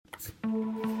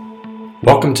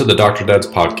Welcome to the Dr. Dad's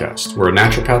podcast, where a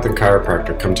naturopath and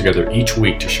chiropractor come together each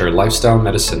week to share lifestyle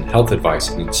medicine, health advice,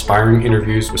 and inspiring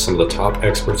interviews with some of the top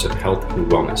experts in health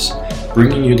and wellness,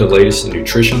 bringing you the latest in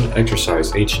nutrition,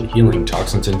 exercise, ancient healing,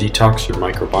 toxins and detox, your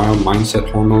microbiome, mindset,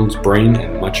 hormones, brain,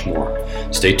 and much more.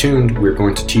 Stay tuned. We're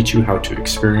going to teach you how to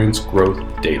experience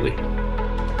growth daily.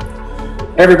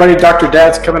 Hey everybody, Dr.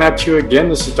 Dad's coming at you again.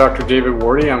 This is Dr. David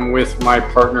Wardy. I'm with my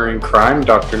partner in crime,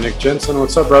 Dr. Nick Jensen.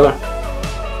 What's up, brother?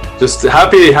 Just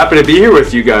happy to be here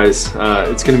with you guys.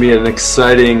 It's going to be an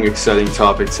exciting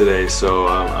topic today, so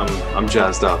I'm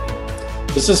jazzed up.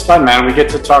 This is fun, man. We get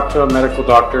to talk to a medical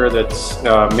doctor that's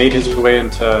made his way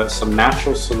into some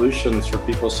natural solutions for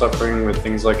people suffering with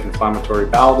things like inflammatory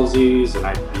bowel disease and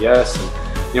IBS.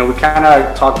 And we kind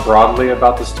of talk broadly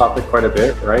about this topic quite a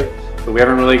bit, right? But we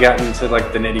haven't really gotten into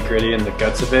like the nitty-gritty and the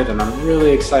guts of it, and I'm really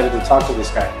excited to talk to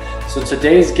this guy. So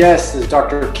today's guest is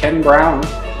Dr. Ken Brown.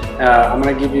 I'm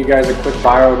going to give you guys a quick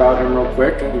bio about him real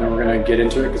quick, and then we're going to get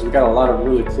into it because we got a lot of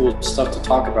really cool stuff to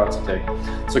talk about today.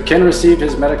 So Ken received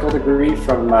his medical degree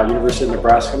from University of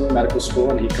Nebraska Medical School,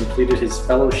 and he completed his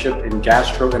fellowship in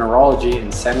gastroenterology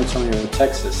in San Antonio,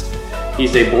 Texas.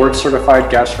 He's a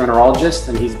board-certified gastroenterologist,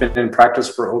 and he's been in practice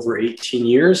for over 18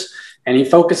 years, and he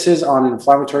focuses on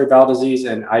inflammatory bowel disease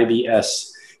and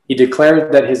IBS. He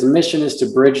declared that his mission is to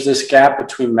bridge this gap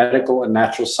between medical and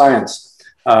natural science.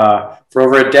 For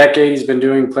over a decade, he's been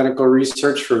doing clinical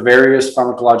research for various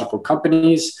pharmacological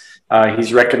companies.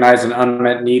 He's recognized an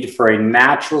unmet need for a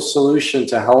natural solution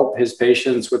to help his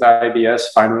patients with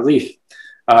IBS find relief.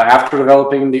 After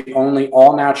developing the only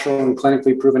all-natural and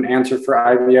clinically proven answer for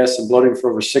IBS and bloating for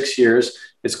over 6 years,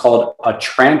 it's called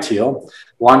Atrantil,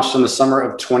 launched in the summer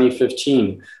of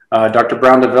 2015. Dr.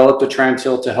 Brown developed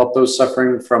Atrantil to help those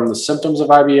suffering from the symptoms of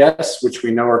IBS, which we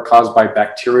know are caused by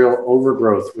bacterial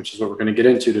overgrowth, which is what we're going to get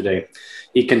into today.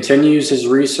 He continues his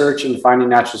research in finding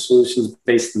natural solutions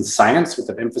based in science with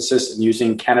an emphasis in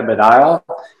using cannabidiol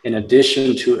in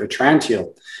addition to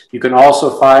Atrantil. You can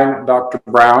also find Dr.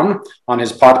 Brown on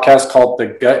his podcast called The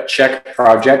Gut Check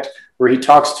Project, where he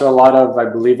talks to a lot of, I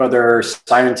believe, other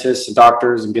scientists and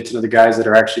doctors and get to know the guys that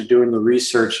are actually doing the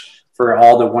research for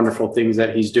all the wonderful things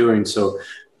that he's doing. So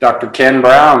Dr. Ken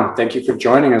Brown, thank you for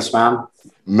joining us, man.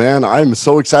 Man, I'm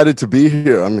so excited to be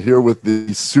here. I'm here with the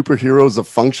superheroes of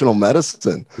functional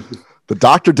medicine, the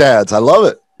Dr. Dads. I love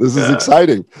it. This is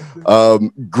exciting.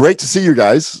 Great to see you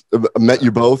guys. I met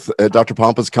you both at Dr.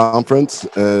 Pompa's conference,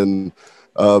 and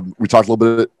we talked a little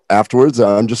bit afterwards.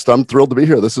 I'm thrilled to be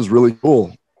here. This is really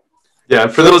cool. Yeah,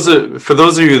 for those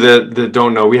of you that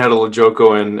don't know, we had a little joke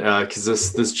going because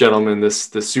this gentleman, this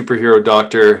superhero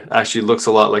doctor, actually looks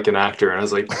a lot like an actor, and I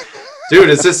was like, dude,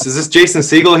 is this Jason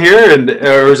Segel here,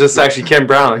 or is this actually Ken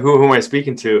Brown? Who am I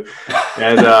speaking to?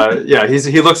 And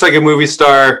he looks like a movie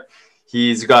star.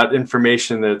 He's got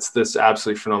information that's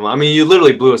absolutely phenomenal. I mean, you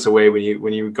literally blew us away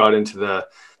when you got into the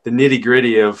nitty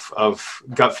gritty of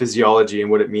gut physiology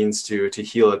and what it means to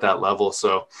heal at that level.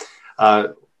 So.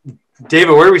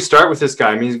 David, where do we start with this guy?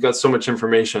 I mean, he's got so much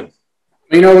information.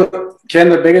 Ken,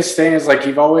 the biggest thing is like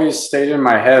you've always stayed in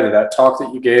my head. That talk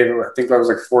that you gave, I think that was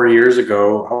like 4 years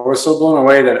ago. I was so blown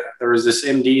away that there was this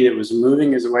MD that was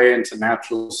moving his way into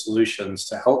natural solutions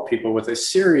to help people with a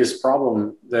serious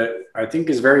problem that I think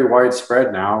is very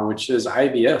widespread now, which is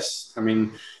IBS. I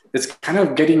mean, it's kind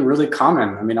of getting really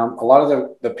common. I mean, a lot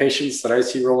of the patients that I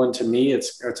see roll into me,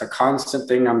 it's a constant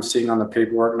thing I'm seeing on the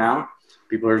paperwork now.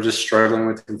 People are just struggling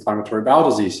with inflammatory bowel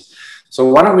disease. So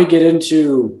why don't we get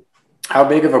into how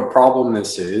big of a problem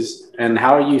this is and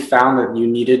how you found that you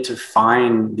needed to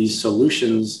find these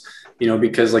solutions,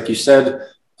 because like you said,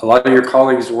 a lot of your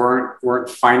colleagues weren't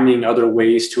finding other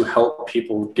ways to help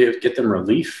people get them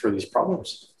relief for these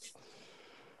problems.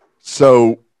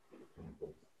 So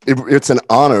it's an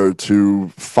honor to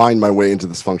find my way into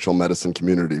this functional medicine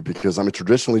community because I'm a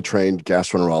traditionally trained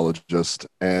gastroenterologist.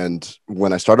 And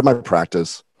when I started my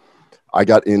practice, I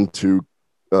got into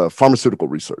pharmaceutical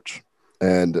research.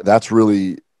 And that's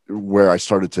really where I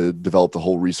started to develop the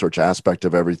whole research aspect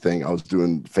of everything. I was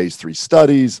doing phase 3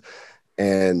 studies.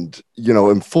 And,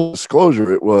 in full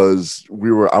disclosure,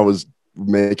 I was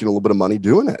making a little bit of money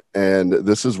doing it. And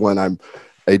this is when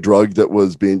a drug that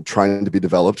was trying to be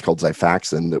developed called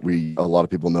Xifaxan that a lot of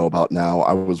people know about now.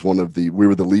 We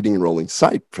were the leading enrolling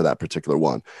site for that particular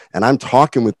one. And I'm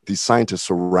talking with these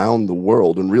scientists around the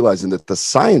world and realizing that the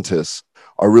scientists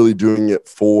are really doing it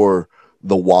for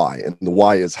the why. And the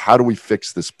why is, how do we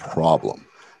fix this problem?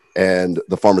 And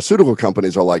the pharmaceutical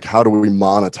companies are like, how do we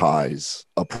monetize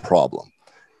a problem?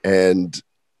 And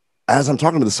as I'm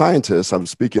talking to the scientists, I was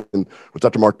speaking with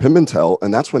Dr. Mark Pimentel,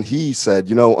 and that's when he said,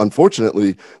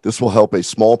 unfortunately, this will help a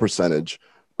small percentage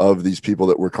of these people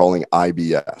that we're calling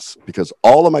IBS, because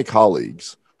all of my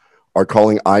colleagues are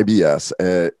calling IBS,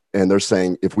 and they're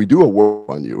saying, if we do a work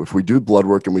on you, if we do blood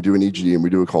work and we do an EGD and we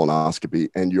do a colonoscopy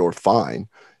and you're fine,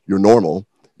 you're normal,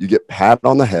 you get patted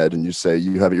on the head and you say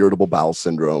you have irritable bowel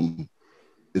syndrome,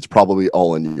 it's probably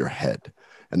all in your head.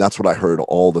 And that's what I heard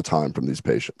all the time from these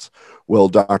patients. Well,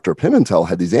 Dr. Pimentel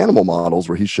had these animal models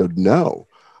where he showed no,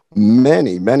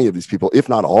 many of these people, if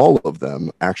not all of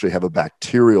them, actually have a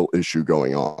bacterial issue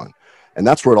going on. And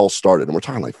that's where it all started. And we're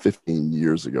talking like 15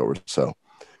 years ago or so.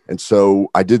 And so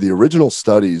I did the original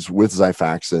studies with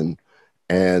Xifaxan,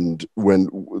 and when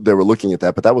they were looking at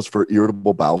that, but that was for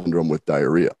irritable bowel syndrome with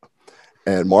diarrhea.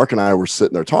 And Mark and I were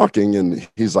sitting there talking, and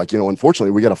he's like,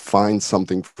 unfortunately, we got to find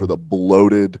something for the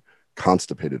bloated,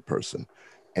 constipated person.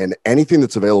 And anything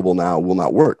that's available now will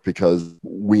not work, because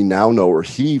we now know, or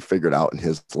he figured out in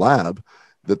his lab,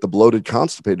 that the bloated,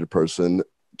 constipated person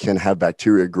can have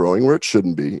bacteria growing where it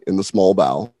shouldn't be in the small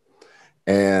bowel.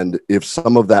 And if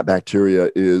some of that bacteria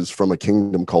is from a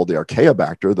kingdom called the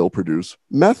Archaeobacter, they'll produce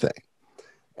methane.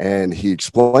 And he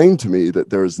explained to me that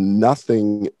there's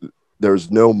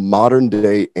no modern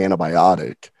day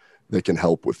antibiotic that can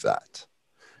help with that.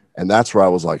 And that's where I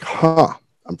was like,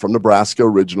 I'm from Nebraska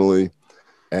originally.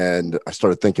 And I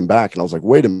started thinking back, and I was like,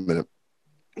 wait a minute.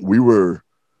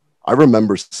 I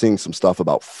remember seeing some stuff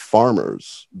about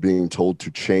farmers being told to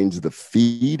change the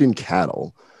feed in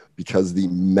cattle because the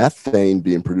methane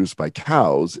being produced by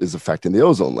cows is affecting the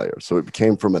ozone layer. So it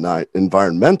came from an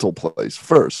environmental place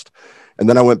first. And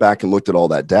then I went back and looked at all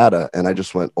that data, and I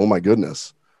just went, oh my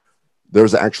goodness,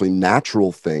 there's actually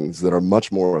natural things that are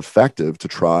much more effective to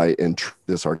try and treat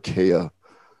this Archaea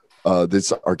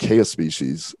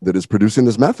species that is producing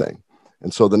this methane.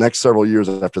 And so the next several years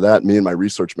after that, me and my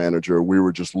research manager, we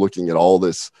were just looking at all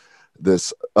this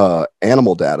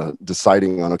animal data,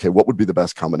 deciding on, okay, what would be the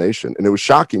best combination? And it was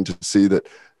shocking to see that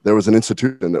there was an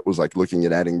institution that was like looking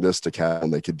at adding this to cattle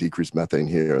and they could decrease methane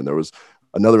here. And there was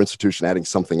another institution adding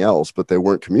something else, but they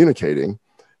weren't communicating.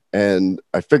 And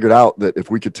I figured out that if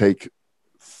we could take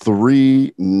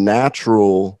 3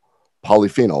 natural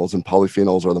polyphenols, and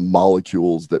polyphenols are the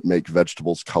molecules that make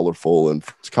vegetables colorful and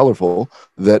fruits colorful,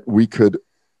 that we could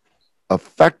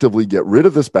effectively get rid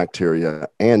of this bacteria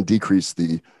and decrease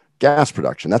the gas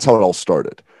production. That's how it all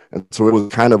started. And so it was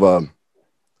kind of a,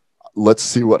 let's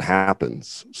see what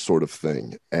happens sort of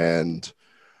thing. And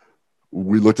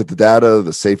we looked at the data,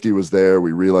 the safety was there.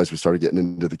 We realized, we started getting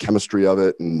into the chemistry of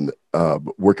it, and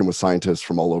working with scientists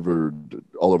from all over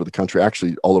the country,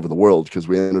 actually all over the world, because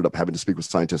we ended up having to speak with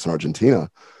scientists in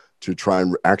Argentina to try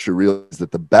and actually realize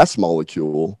that the best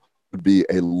molecule would be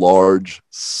a large,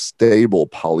 stable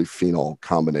polyphenol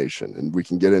combination. And we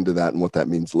can get into that and what that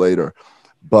means later.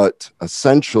 But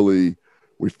essentially,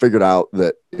 we figured out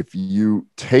that if you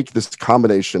take this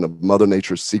combination of Mother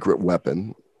Nature's secret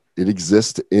weapon, it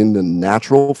exists in the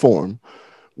natural form,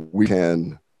 we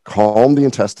can calm the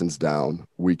intestines down,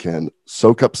 we can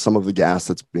soak up some of the gas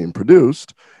that's being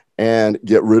produced, and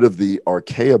get rid of the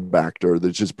Archaeobacter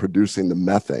that's just producing the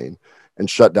methane, and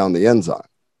shut down the enzyme.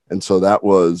 And so that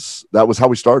was how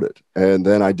we started. And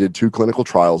then I did 2 clinical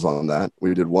trials on that.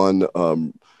 We did one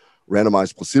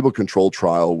randomized placebo-controlled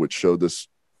trial, which showed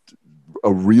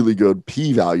a really good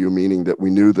p-value, meaning that we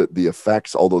knew that the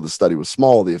effects, although the study was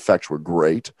small, the effects were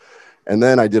great. And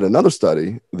then I did another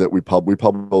study that we published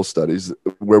both studies,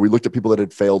 where we looked at people that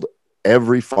had failed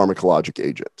every pharmacologic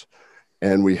agent,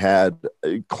 and we had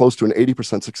close to an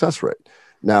 80% success rate.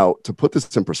 Now, to put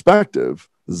this in perspective,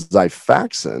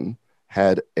 Xifaxan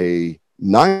had a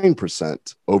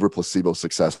 9% over placebo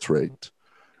success rate,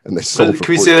 and they sold for.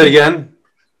 Can we say that again?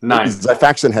 9.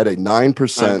 Xifaxan had a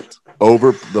 9%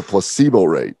 over the placebo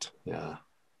rate. Yeah.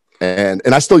 And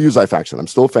I still use Xifaxan. I'm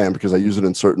still a fan because I use it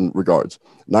in certain regards.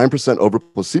 9% over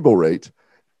placebo rate,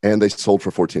 and they sold for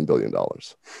 $14 billion.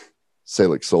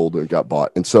 Salix sold and got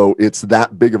bought. And so it's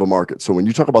that big of a market. So when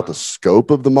you talk about the scope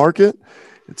of the market,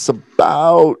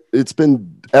 it's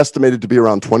been estimated to be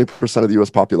around 20% of the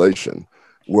US population.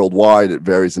 Worldwide, it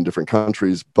varies in different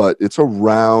countries, but it's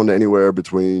around anywhere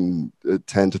between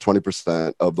 10 to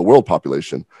 20% of the world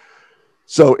population.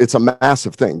 So it's a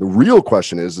massive thing. The real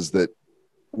question is that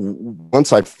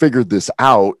once I figured this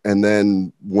out and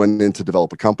then went in to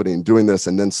develop a company and doing this,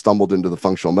 and then stumbled into the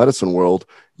functional medicine world,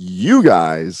 you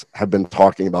guys have been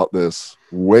talking about this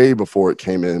way before it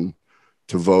came in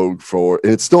to vogue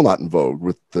and it's still not in vogue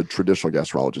with the traditional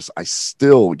gastroenterologists. I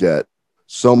still get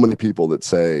so many people that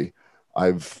say,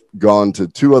 I've gone to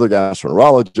 2 other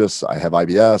gastroenterologists, I have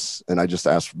IBS, and I just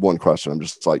asked one question. I'm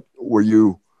just like,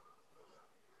 when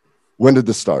did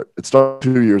this start? It started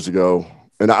 2 years ago.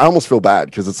 and I almost feel bad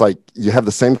because it's like you have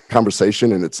the same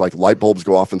conversation and it's like light bulbs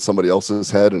go off in somebody else's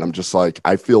head. And I'm just like,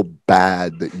 I feel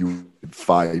bad that you had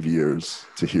 5 years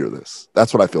to hear this.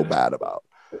 That's what I feel bad about.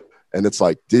 And it's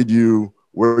like,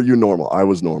 were you normal? I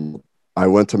was normal. I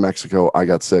went to Mexico. I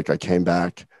got sick. I came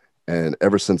back. And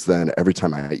ever since then, every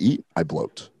time I eat, I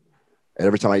bloat. And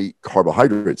every time I eat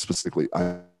carbohydrates specifically,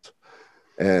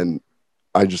 and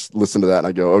I just listen to that and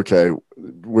I go, okay,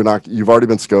 you've already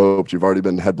been scoped. You've already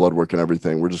been had blood work and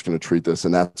everything. We're just going to treat this.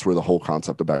 And that's where the whole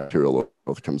concept of bacterial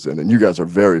overgrowth comes in. And you guys are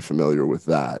very familiar with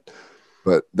that.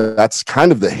 But that's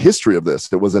kind of the history of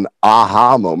this. It was an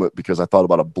aha moment because I thought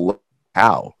about a blood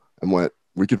cow and went,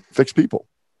 we could fix people.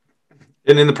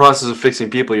 And in the process of fixing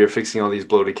people, you're fixing all these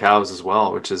bloated cows as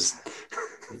well, which is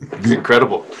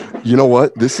incredible. You know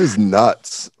what? This is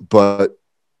nuts. But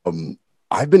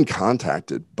I've been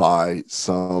contacted by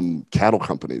some cattle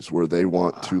companies where they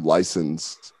want to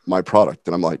license my product.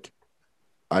 And I'm like,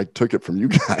 I took it from you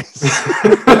guys.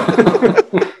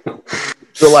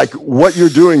 They're like, what you're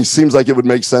doing seems like it would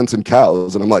make sense in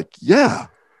cows. And I'm like, yeah,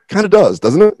 kind of does,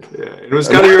 doesn't it? Yeah, it was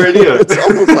kind of your idea. It's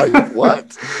almost like,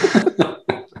 what?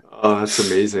 Oh, that's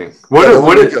amazing. They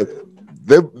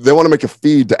want to make a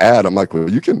feed to add. I'm like, well,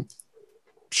 you can,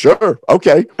 sure.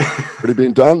 Okay. Pretty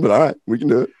being done, but all right, we can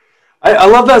do it. I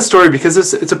love that story because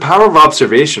it's a power of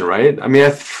observation, right? I mean, I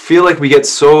feel like we get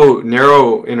so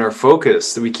narrow in our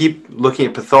focus that we keep looking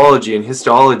at pathology and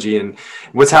histology and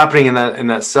what's happening in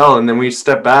that cell, and then we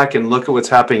step back and look at what's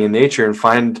happening in nature and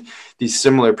find these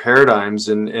similar paradigms.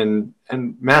 And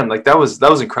man, like that was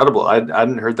incredible. I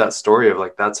hadn't heard that story of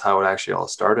like that's how it actually all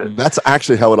started. That's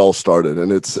actually how it all started,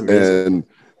 and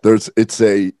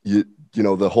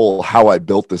the whole how I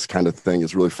built this kind of thing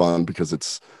is really fun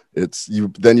because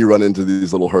then you run into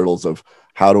these little hurdles of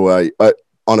how do I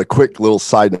on a quick little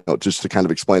side note, just to kind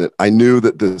of explain it. I knew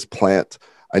that this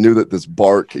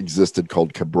bark existed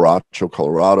called Quebracho,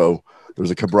 Colorado.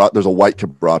 There's a white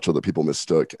Quebracho that people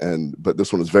mistook. But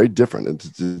this one is very different. And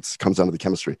it comes down to the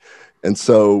chemistry. And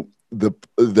so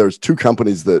there's two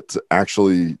companies that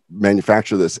actually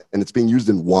manufacture this, and it's being used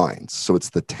in wines. So it's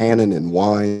the tannin in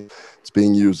wine. It's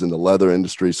being used in the leather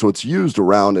industry. So it's used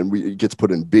around, and it gets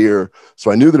put in beer.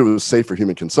 So I knew that it was safe for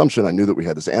human consumption. I knew that we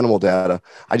had this animal data.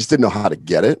 I just didn't know how to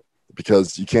get it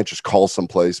because you can't just call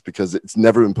someplace because it's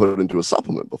never been put into a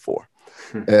supplement before.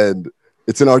 And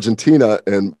it's in Argentina,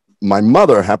 and my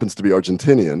mother happens to be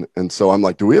Argentinian. And so I'm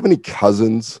like, do we have any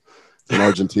cousins in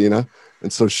Argentina?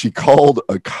 And so she called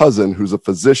a cousin who's a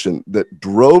physician that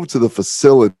drove to the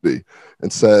facility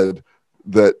and said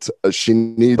that she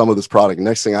needs some of this product.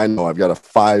 Next thing I know, I've got a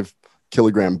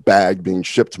 5-kilogram bag being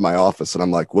shipped to my office. And I'm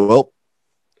like, well,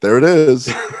 there it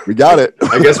is. We got it.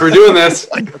 I guess we're doing this.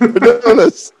 But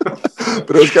it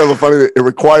was kind of a funny thing. It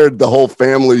required the whole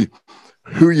family.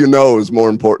 Who you know is more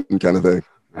important kind of thing.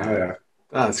 Yeah.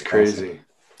 That's crazy.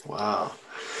 Wow.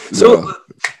 So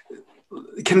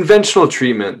conventional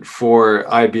treatment for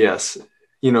IBS,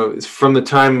 from the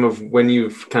time of when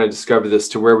you've kind of discovered this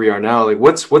to where we are now, like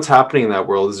what's happening in that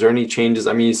world? Is there any changes?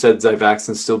 I mean, you said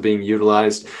Xivaxin's still being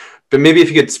utilized, but maybe if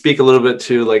you could speak a little bit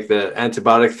to like the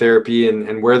antibiotic therapy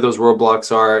and where those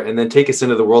roadblocks are, and then take us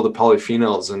into the world of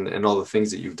polyphenols and all the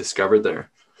things that you've discovered there.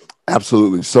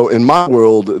 Absolutely. So in my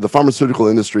world, the pharmaceutical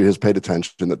industry has paid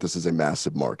attention that this is a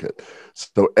massive market.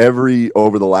 So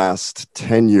over the last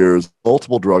 10 years,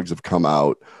 multiple drugs have come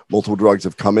out, multiple drugs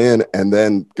have come in and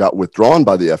then got withdrawn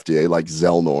by the FDA, like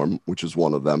Zelnorm, which is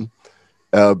one of them,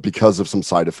 because of some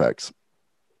side effects.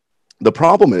 The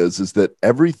problem is that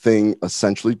everything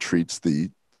essentially treats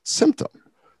the symptom.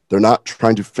 They're not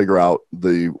trying to figure out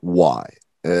the why.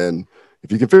 And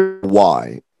if you can figure out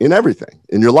why in everything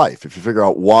in your life, if you figure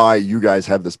out why you guys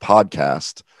have this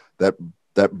podcast that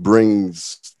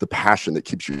brings the passion that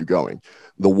keeps you going,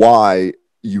 the why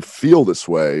you feel this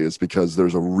way is because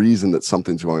there's a reason that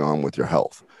something's going on with your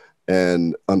health.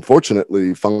 And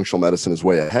unfortunately, functional medicine is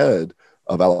way ahead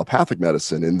of allopathic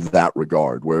medicine in that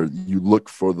regard, where you look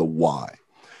for the why.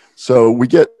 So we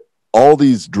get all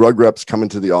these drug reps come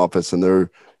into the office and there's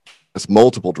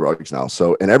multiple drugs now.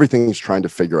 So, and everything's trying to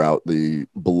figure out the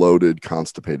bloated,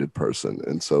 constipated person.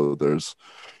 And so there's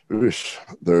Amitiza,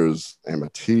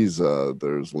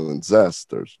 there's Linzess,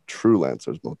 there's Trulance,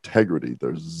 there's Motegrity,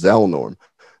 there's Zelnorm.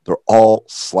 They're all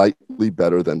slightly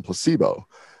better than placebo.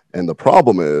 And the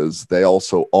problem is they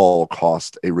also all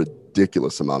cost a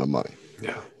ridiculous amount of money.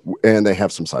 Yeah. And they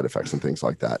have some side effects and things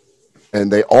like that.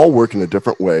 And they all work in a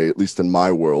different way, at least in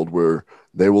my world, where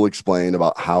they will explain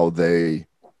about how they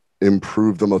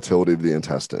improve the motility of the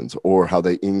intestines or how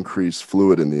they increase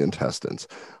fluid in the intestines.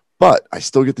 But I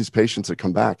still get these patients that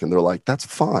come back and they're like, that's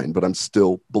fine, but I'm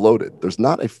still bloated. There's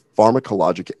not a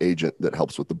pharmacologic agent that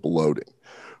helps with the bloating,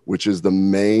 which is the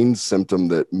main symptom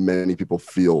that many people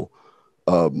feel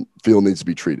needs to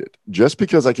be treated. Just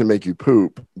because I can make you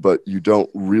poop, but you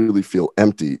don't really feel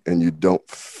empty and you don't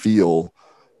feel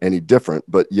any different,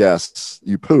 but yes,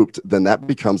 you pooped, then that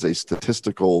becomes a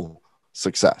statistical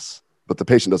success, but the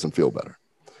patient doesn't feel better.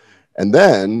 And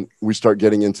then we start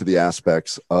getting into the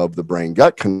aspects of the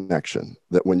brain-gut connection,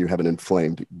 that when you have an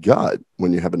inflamed gut,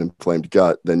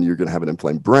 then you're going to have an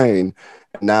inflamed brain.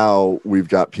 Now we've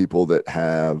got people that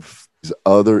have these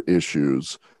other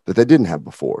issues that they didn't have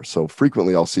before. So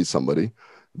frequently I'll see somebody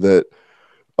that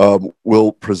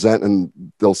will present and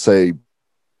they'll say,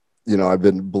 I've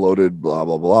been bloated, blah,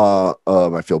 blah, blah.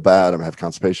 I feel bad. I have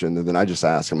constipation. And then I just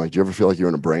ask, I'm like, do you ever feel like you're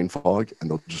in a brain fog? And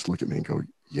they'll just look at me and go,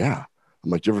 yeah. I'm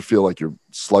like, do you ever feel like you're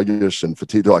sluggish and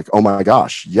fatigued? They're like, oh my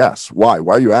gosh, yes. Why?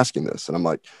 Why are you asking this? And I'm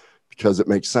like, because it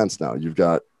makes sense now. You've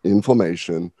got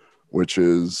inflammation, which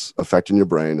is affecting your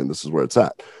brain, and this is where it's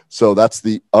at. So that's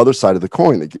the other side of the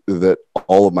coin that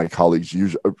all of my colleagues,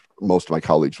 most of my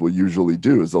colleagues will usually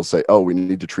do, is they'll say, oh, we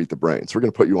need to treat the brain. So we're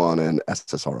going to put you on an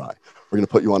SSRI. We're going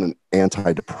to put you on an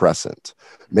antidepressant.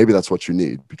 Maybe that's what you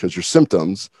need because your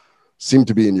symptoms seem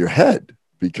to be in your head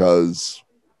because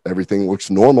everything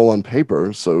looks normal on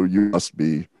paper. So you must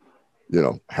be,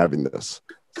 having this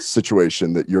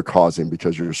situation that you're causing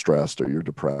because you're stressed or you're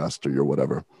depressed or you're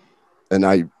whatever.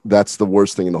 And that's the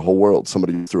worst thing in the whole world.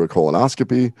 Somebody through a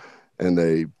colonoscopy and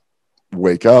they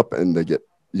wake up and they get,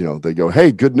 they go,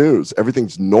 hey, good news.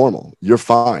 Everything's normal. You're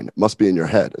fine. It must be in your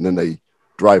head. And then they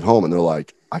drive home and they're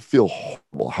like, I feel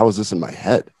horrible. How is this in my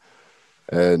head?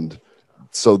 And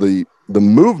so the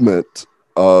movement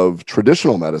of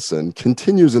traditional medicine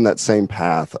continues in that same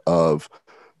path of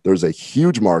there's a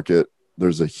huge market,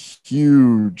 there's a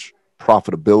huge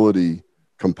profitability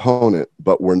component,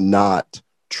 but we're not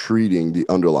treating the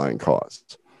underlying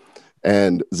cause.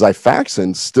 And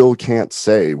Xifaxan still can't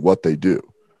say what they do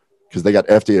because they got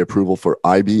FDA approval for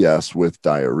IBS with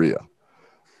diarrhea.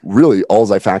 Really, all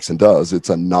Xifaxan does, it's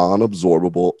a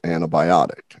non-absorbable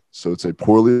antibiotic. So it's a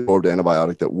poorly absorbed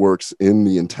antibiotic that works in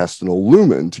the intestinal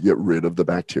lumen to get rid of the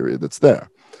bacteria that's there,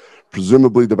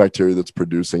 presumably the bacteria that's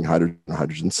producing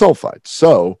hydrogen sulfide.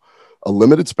 So a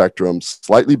limited spectrum,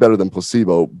 slightly better than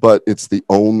placebo, but it's the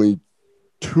only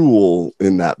tool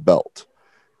in that belt.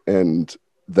 And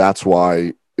that's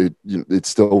why it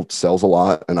still sells a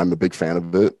lot, and I'm a big fan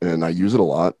of it, and I use it a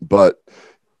lot, but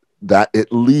that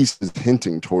at least is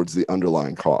hinting towards the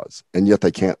underlying cause. And yet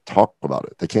they can't talk about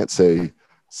it. They can't say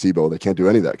SIBO. They can't do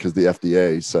any of that because the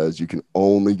FDA says you can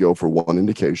only go for one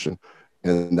indication,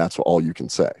 and that's all you can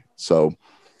say. So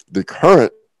the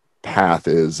current path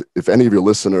is, if any of your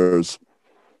listeners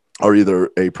are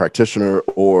either a practitioner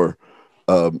or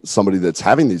somebody that's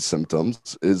having these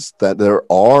symptoms, is that there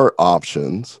are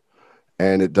options,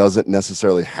 and it doesn't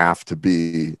necessarily have to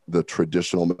be the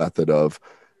traditional method of,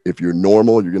 if you're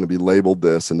normal, you're going to be labeled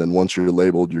this, and then once you're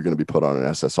labeled, you're going to be put on an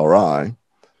SSRI.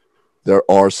 There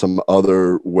are some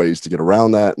other ways to get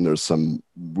around that, and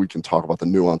we can talk about the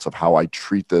nuance of how I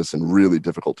treat this in really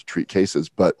difficult to treat cases,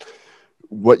 but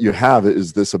what you have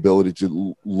is this ability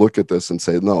to look at this and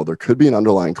say, no, there could be an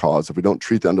underlying cause. If we don't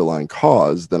treat the underlying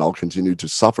cause, then I'll continue to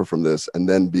suffer from this and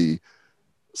then be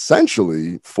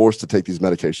essentially forced to take these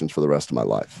medications for the rest of my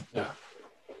life. Yeah.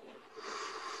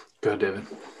 Go ahead, David.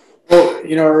 Well,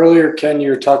 earlier, Ken,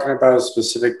 you were talking about a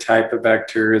specific type of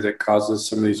bacteria that causes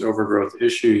some of these overgrowth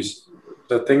issues.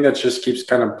 The thing that just keeps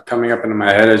kind of coming up into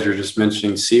my head as you're just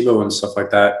mentioning SIBO and stuff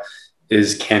like that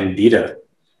is Candida.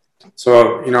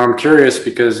 So, I'm curious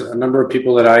because a number of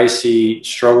people that I see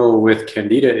struggle with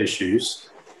Candida issues,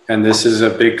 and this is a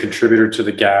big contributor to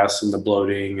the gas and the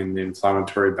bloating and the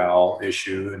inflammatory bowel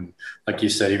issue. And like you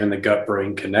said, even the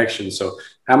gut-brain connection. So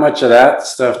how much of that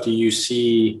stuff do you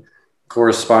see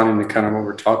corresponding to kind of what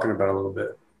we're talking about a little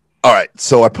bit? All right.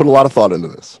 So I put a lot of thought into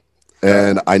this.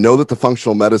 And I know that the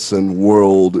functional medicine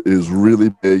world is really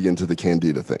big into the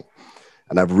Candida thing.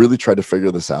 And I've really tried to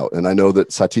figure this out. And I know that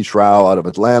Satish Rao out of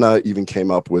Atlanta even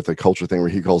came up with a culture thing where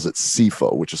he calls it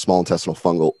SIFO, which is small intestinal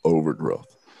fungal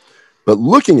overgrowth. But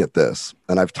looking at this,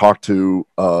 and I've talked to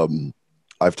some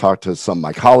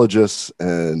mycologists,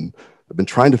 and I've been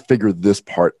trying to figure this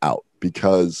part out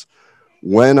because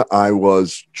when I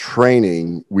was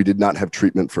training, we did not have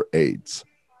treatment for AIDS.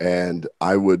 And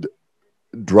I would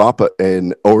drop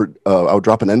an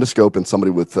endoscope in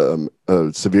somebody with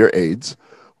severe AIDS,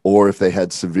 or if they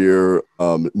had severe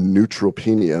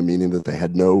neutropenia, meaning that they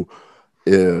had no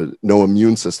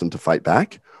immune system to fight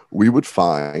back, we would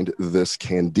find this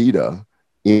Candida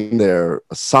in their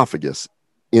esophagus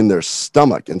in their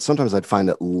stomach. And sometimes I'd find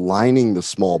it lining the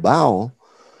small bowel,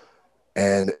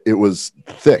 and it was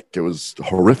thick. It was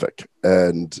horrific.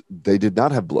 And they did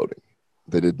not have bloating.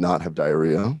 They did not have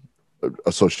diarrhea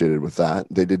associated with that.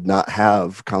 They did not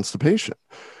have constipation.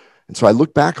 And so I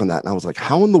look back on that and I was like,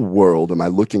 how in the world am I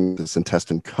looking at this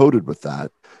intestine coated with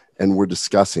that? And we're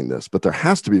discussing this, but there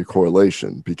has to be a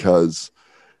correlation, because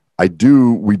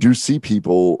we do see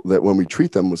people that when we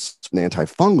treat them with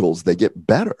antifungals, they get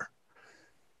better.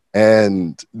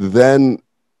 And then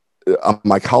a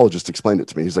mycologist explained it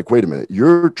to me. He's like, wait a minute,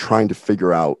 you're trying to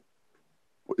figure out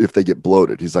if they get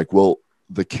bloated. He's like, well,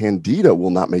 the candida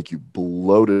will not make you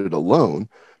bloated alone,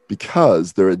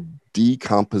 because they're a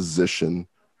decomposition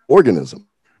organism.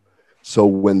 So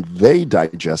when they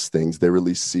digest things, they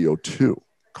release CO2,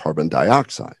 carbon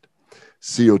dioxide.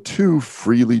 CO2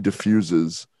 freely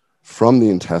diffuses from the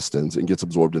intestines and gets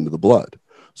absorbed into the blood.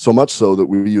 So much so that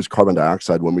we use carbon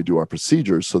dioxide when we do our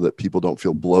procedures so that people don't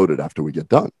feel bloated after we get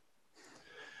done.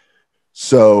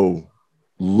 So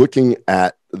looking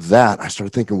at that, I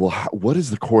started thinking, well, what is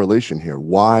the correlation here?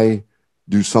 Why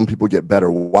do some people get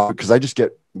better? Why? Because I just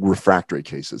get refractory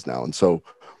cases now. And so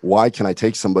why can I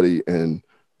take somebody and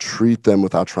treat them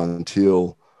with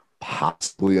Atrantil,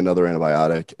 possibly another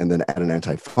antibiotic, and then add an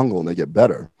antifungal and they get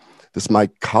better? This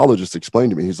mycologist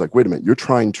explained to me, he's like, wait a minute, you're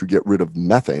trying to get rid of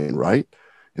methane, right?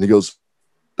 And he goes,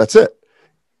 that's it.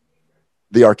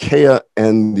 The archaea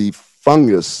and the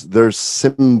fungus, they're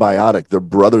symbiotic. They're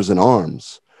brothers in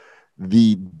arms.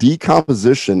 The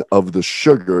decomposition of the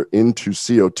sugar into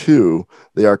CO2,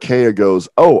 the archaea goes,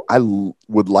 oh, I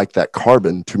would like that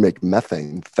carbon to make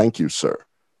methane. Thank you, sir.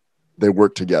 They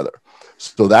work together.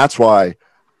 So that's why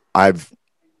I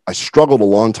struggled a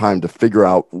long time to figure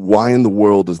out why in the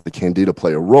world does the candida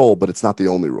play a role, but it's not the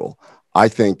only role. I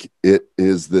think it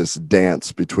is this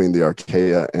dance between the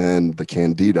archaea and the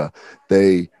candida.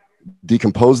 They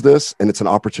decompose this, and it's an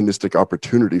opportunistic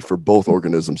opportunity for both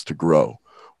organisms to grow,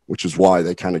 which is why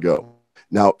they kind of go.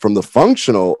 Now, from the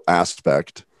functional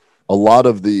aspect, a lot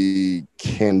of the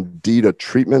candida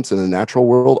treatments in the natural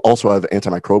world also have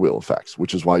antimicrobial effects,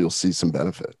 which is why you'll see some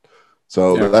benefit.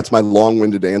 So that's my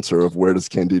long-winded answer of where does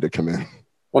candida come in.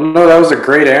 Well, no, that was a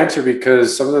great answer,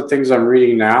 because some of the things I'm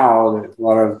reading now, that a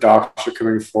lot of docs are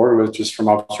coming forward with just from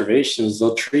observations,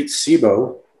 they'll treat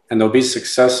SIBO and they'll be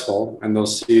successful, and they'll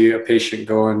see a patient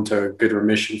go into good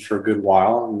remission for a good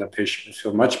while, and the patient will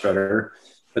feel much better.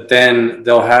 But then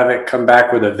they'll have it come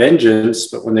back with a vengeance.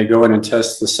 But when they go in and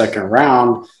test the second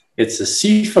round, it's a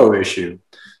SIFO issue.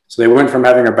 So they went from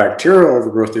having a bacterial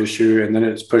overgrowth issue, and then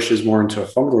it pushes more into a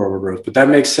fungal overgrowth. But that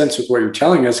makes sense with what you're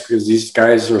telling us, because these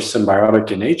guys are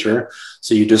symbiotic in nature.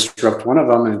 So you disrupt one of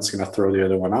them and it's going to throw the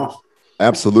other one off.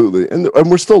 Absolutely. And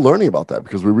we're still learning about that,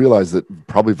 because we realize that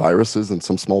probably viruses and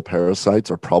some small parasites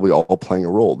are probably all playing a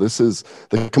role. This is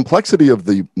the complexity of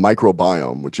the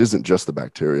microbiome, which isn't just the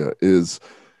bacteria, is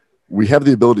we have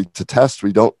the ability to test.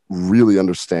 We don't really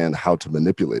understand how to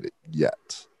manipulate it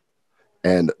yet.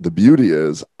 And the beauty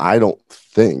is, I don't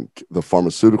think the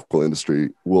pharmaceutical industry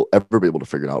will ever be able to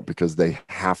figure it out, because they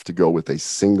have to go with a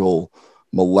single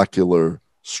molecular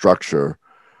structure.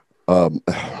 I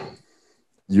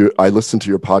listened to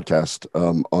your podcast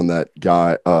on that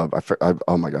guy.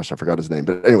 Oh my gosh, I forgot his name.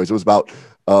 But anyways, it was about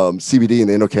CBD and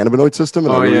the endocannabinoid system.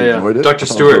 And I really enjoyed it. Dr.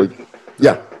 Stewart.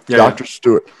 Dr.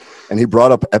 Stewart. And he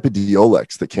brought up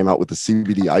Epidiolex that came out with the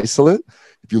CBD isolate.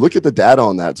 If you look at the data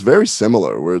on that, it's very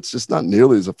similar, where it's just not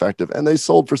nearly as effective. And they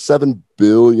sold for $7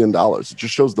 billion. It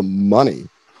just shows the money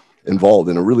involved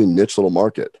in a really niche little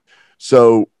market.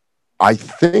 So I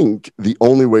think the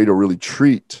only way to really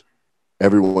treat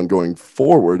everyone going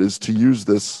forward is to use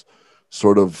this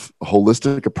sort of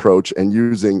holistic approach and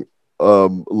using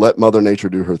let Mother Nature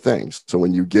do her thing. So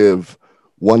when you give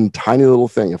one tiny little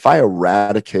thing, if I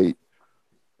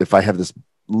have this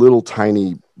little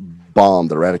tiny bomb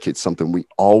that eradicates something, we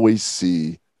always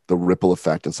see the ripple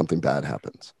effect and something bad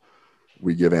happens.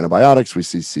 We give antibiotics, we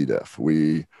see C. diff.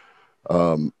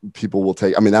 People will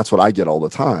take, that's what I get all the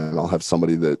time. I'll have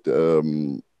somebody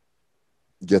that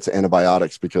gets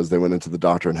antibiotics because they went into the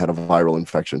doctor and had a viral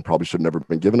infection, probably should have never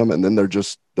been given them. And then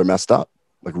they're messed up,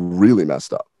 like really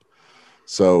messed up.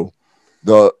 So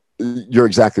you're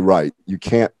exactly right. You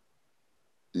can't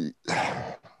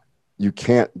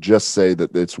just say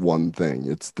that it's one thing.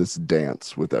 It's this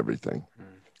dance with everything.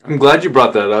 I'm glad you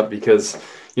brought that up, because,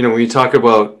 when you talk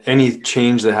about any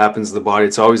change that happens in the body,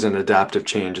 it's always an adaptive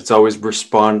change. It's always in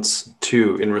response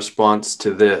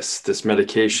to this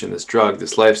medication, this drug,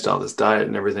 this lifestyle, this diet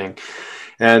and everything.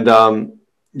 And,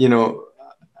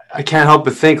 I can't help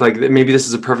but think like maybe this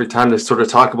is a perfect time to sort of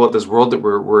talk about this world that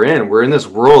we're in. We're in this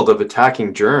world of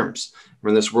attacking germs. We're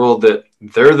in this world that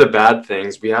they're the bad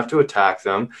things. We have to attack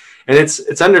them. And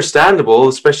it's understandable,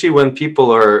 especially when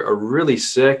people are really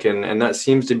sick, and that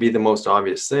seems to be the most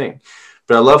obvious thing.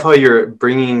 But I love how you're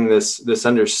bringing this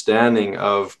understanding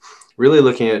of really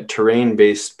looking at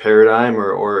terrain-based paradigm,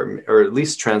 or at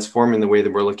least transforming the way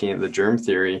that we're looking at the germ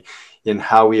theory in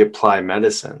how we apply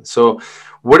medicine. So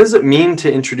what does it mean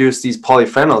to introduce these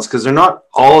polyphenols? Because they're not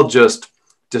all just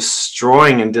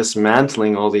destroying and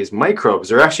dismantling all these microbes.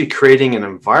 They're actually creating an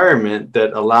environment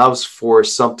that allows for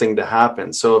something to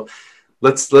happen. So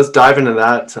let's dive into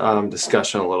that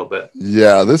discussion a little bit.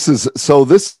 Yeah, this is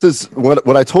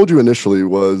what I told you initially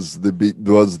was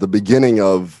the beginning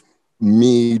of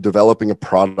me developing a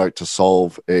product to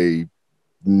solve a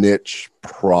niche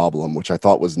problem, which I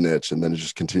thought was niche, and then it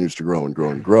just continues to grow and grow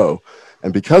and grow.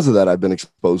 And because of that, I've been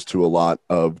exposed to a lot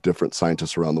of different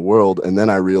scientists around the world. And then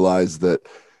I realized that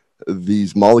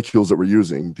these molecules that we're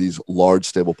using, these large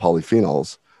stable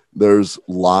polyphenols, there's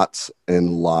lots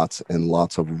and lots and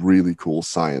lots of really cool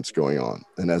science going on.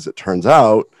 And as it turns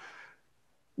out,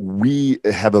 we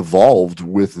have evolved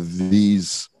with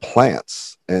these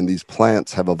plants, and these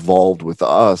plants have evolved with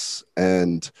us.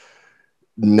 And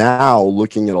now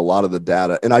looking at a lot of the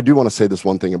data, and I do want to say this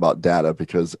one thing about data,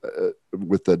 because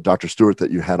with the Dr. Stewart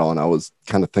that you had on, I was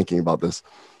kind of thinking about this.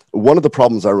 One of the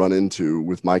problems I run into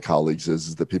with my colleagues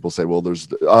is that people say, well,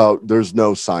 there's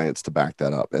no science to back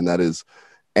that up. And that is,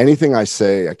 anything I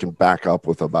say, I can back up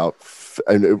with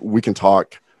and we can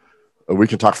talk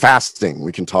fasting,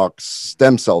 we can talk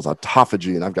stem cells,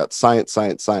 autophagy, and I've got science.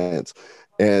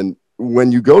 And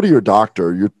when you go to your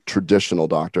doctor, your traditional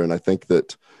doctor, and I think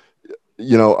that,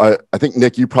 I think,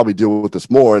 Nick, you probably deal with this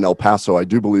more in El Paso. I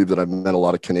do believe that I've met a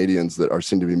lot of Canadians that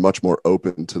seem to be much more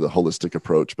open to the holistic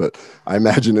approach, but I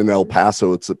imagine in El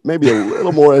Paso, it's maybe a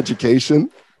little more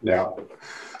education. Yeah.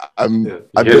 I've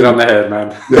hit it on the head, man.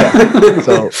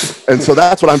 Yeah. So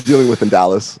that's what I'm dealing with in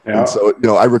Dallas. Yeah. And so,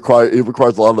 it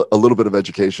requires a little bit of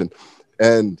education.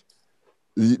 And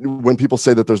when people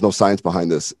say that there's no science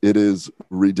behind this, it is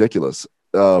ridiculous.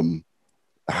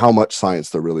 How much science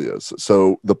there really is.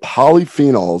 So the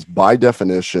polyphenols, by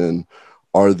definition,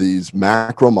 are these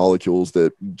macromolecules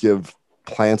that give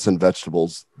plants and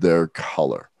vegetables their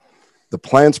color. The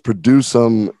plants produce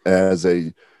them as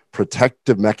a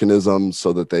protective mechanism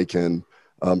so that they can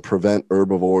prevent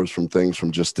herbivores from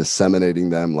just disseminating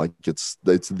them. Like it's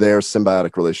their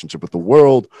symbiotic relationship with the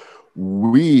world.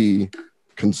 We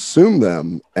consume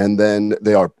them, and then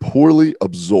they are poorly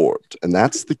absorbed. And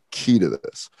that's the key to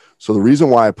this. So the reason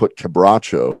why I put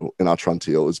Quebracho in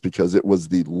Atrantil is because it was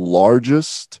the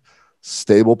largest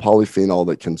stable polyphenol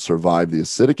that can survive the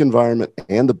acidic environment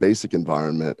and the basic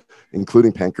environment,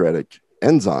 including pancreatic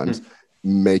enzymes,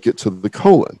 make it to the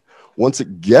colon. Once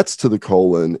it gets to the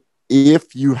colon,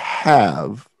 if you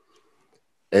have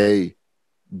a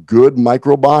good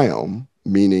microbiome,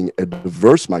 meaning a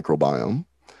diverse microbiome,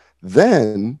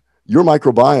 then your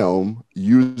microbiome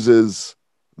uses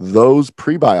those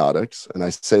prebiotics, and I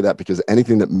say that because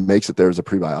anything that makes it there is a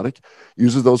prebiotic,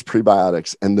 uses those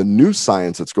prebiotics. And the new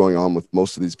science that's going on with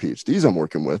most of these PhDs I'm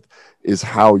working with is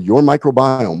how your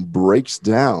microbiome breaks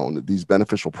down these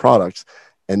beneficial products.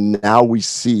 And now we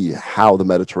see how the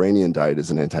Mediterranean diet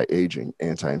is an anti-aging,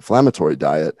 anti-inflammatory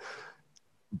diet.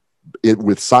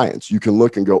 With science, you can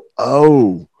look and go,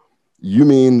 oh, you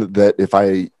mean that if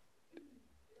I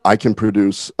can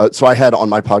produce, so I had on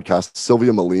my podcast,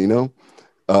 Sylvia Molino.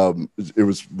 It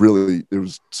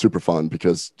was super fun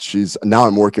because now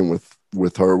I'm working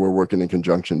with her. We're working in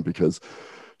conjunction because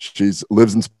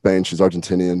lives in Spain. She's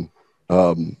Argentinian.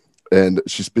 And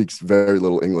she speaks very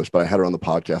little English, but I had her on the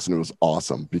podcast and it was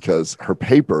awesome because her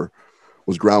paper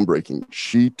was groundbreaking.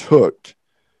 She took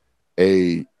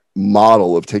a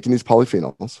model of taking these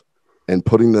polyphenols and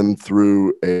putting them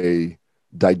through a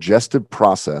digestive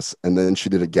process. And then she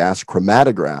did a gas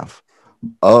chromatograph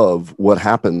of what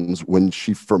happens when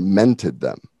she fermented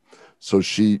them. So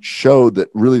she showed that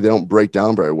really they don't break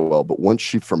down very well, but once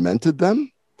she fermented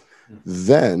them,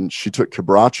 then she took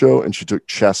Quebracho and she took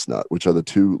chestnut, which are the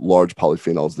two large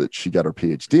polyphenols that she got her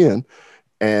PhD in.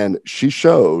 And she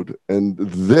showed, and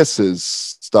this is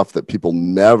stuff that people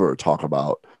never talk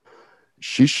about.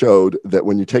 She showed that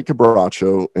when you take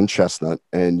Quebracho and chestnut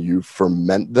and you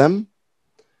ferment them,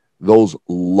 those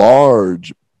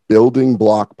large building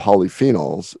block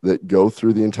polyphenols that go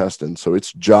through the intestine. So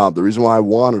its job, the reason why I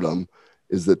wanted them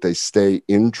is that they stay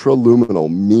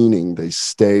intraluminal, meaning they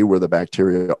stay where the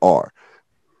bacteria are.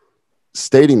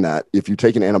 Stating that if you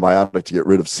take an antibiotic to get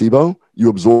rid of SIBO, you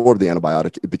absorb the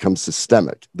antibiotic, it becomes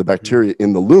systemic. The bacteria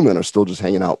in the lumen are still just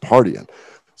hanging out partying.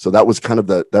 So that was kind of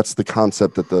that's the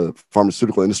concept that the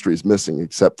pharmaceutical industry is missing,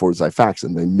 except for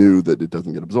Xifaxan. They knew that it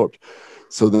doesn't get absorbed.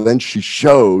 So then she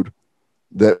showed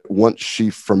that once she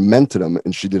fermented them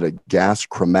and she did a gas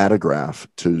chromatograph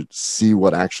to see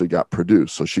what actually got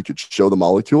produced, so she could show the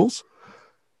molecules.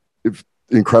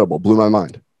 Incredible, blew my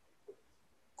mind.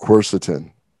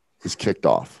 Quercetin is kicked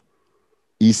off.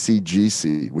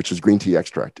 ECGC, which is green tea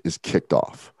extract, is kicked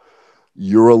off.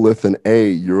 Urolithin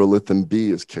A, urolithin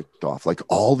B is kicked off. Like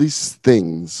all these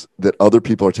things that other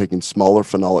people are taking smaller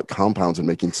phenolic compounds and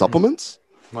making supplements.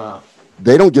 Wow.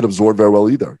 They don't get absorbed very well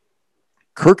either.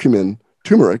 Curcumin,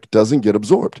 turmeric, doesn't get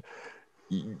absorbed.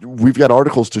 We've got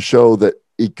articles to show that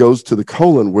it goes to the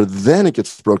colon where then it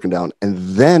gets broken down and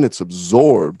then it's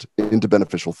absorbed into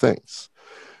beneficial things.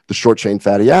 The short chain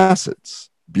fatty acids,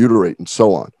 butyrate, and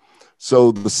so on.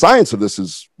 So the science of this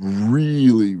is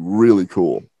really, really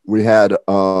cool. We had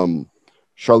Charlene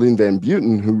Van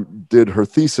Buiten, who did her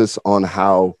thesis on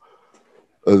how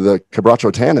the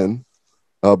cabracho tannin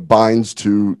binds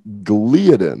to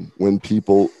gliadin when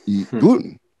people eat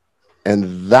gluten.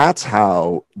 And that's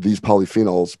how these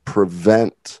polyphenols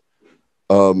prevent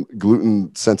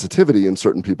gluten sensitivity in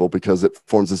certain people, because it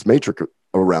forms this matrix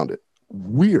around it.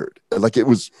 Weird. Like, it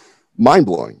was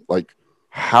mind-blowing. Like,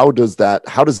 how does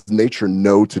nature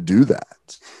know to do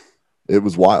that? It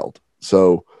was wild.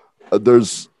 So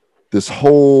there's this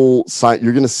whole science.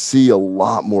 You're going to see a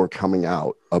lot more coming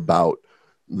out about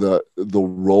the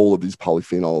role of these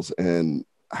polyphenols and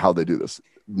how they do this.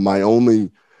 My only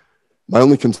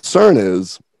concern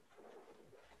is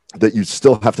that you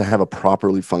still have to have a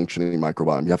properly functioning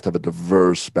microbiome. You have to have a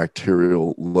diverse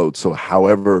bacterial load. So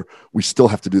however, we still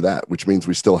have to do that, which means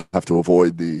we still have to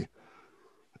avoid the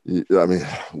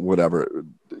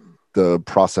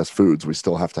processed foods. We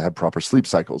still have to have proper sleep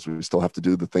cycles. We still have to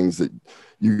do the things that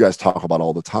you guys talk about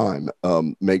all the time.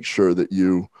 Make sure that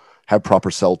you have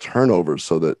proper cell turnover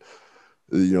so that,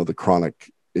 the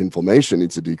chronic inflammation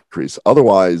needs to decrease.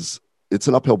 Otherwise, it's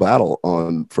an uphill battle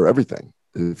for everything.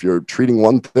 If you're treating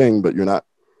one thing, but you're not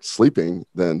sleeping,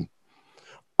 then,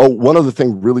 one other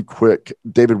thing really quick,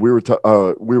 David,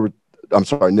 I'm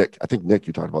sorry, Nick, I think Nick,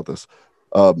 you talked about this.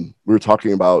 We were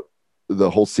talking about the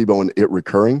whole SIBO and it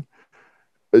recurring.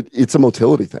 It's a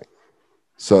motility thing.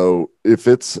 So if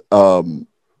it's,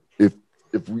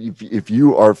 if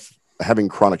you are having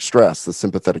chronic stress, the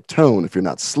sympathetic tone, if you're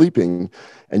not sleeping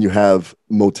and you have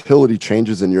motility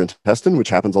changes in your intestine, which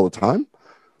happens all the time,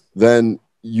 then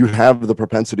you have the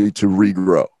propensity to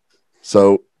regrow.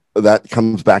 So that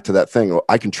comes back to that thing.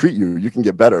 I can treat you, you can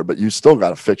get better, but you still got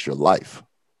to fix your life.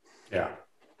 Yeah.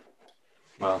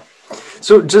 Wow.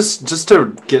 So just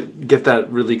to get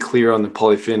that really clear on the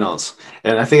polyphenols,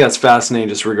 and I think that's fascinating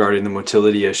just regarding the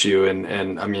motility issue.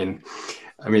 And I mean,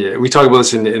 we talk about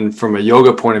this from a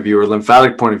yoga point of view or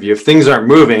lymphatic point of view. If things aren't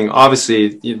moving,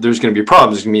 obviously there's going to be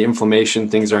problems. There's going to be inflammation.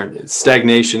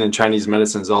 Stagnation in Chinese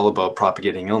medicine is all about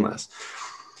propagating illness.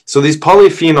 So these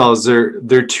polyphenols,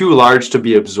 they're too large to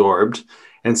be absorbed.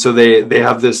 And so they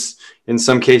have this, in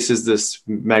some cases, this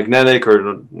magnetic,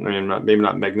 or maybe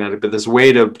not magnetic, but this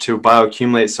way to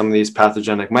bioaccumulate some of these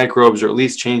pathogenic microbes, or at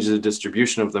least change the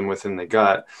distribution of them within the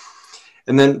gut.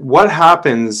 And then what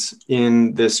happens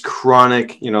in this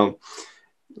chronic,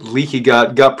 leaky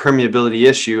gut permeability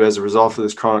issue as a result of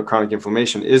this chronic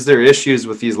inflammation? Is there issues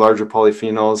with these larger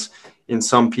polyphenols in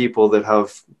some people that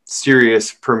have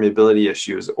serious permeability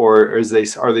issues, or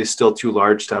are they still too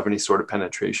large to have any sort of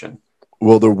penetration?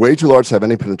 Well, they're way too large to have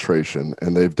any penetration,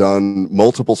 and they've done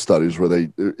multiple studies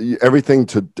where everything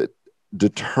to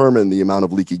determine the amount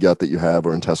of leaky gut that you have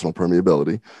or intestinal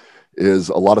permeability is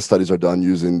a lot of studies are done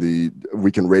using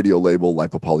we can radio label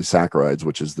lipopolysaccharides,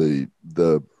 which is the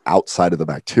outside of the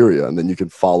bacteria, and then you can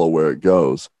follow where it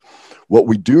goes. What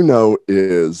we do know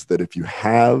is that if you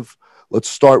have, let's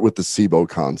start with the SIBO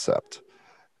concept.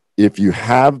 If you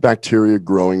have bacteria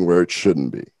growing where it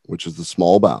shouldn't be, which is the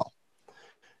small bowel,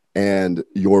 and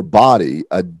your body,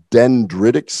 a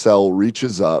dendritic cell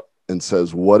reaches up and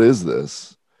says, "What is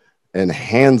this?" and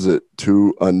hands it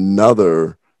to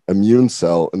another immune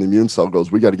cell, and the immune cell goes,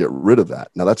 "We got to get rid of that."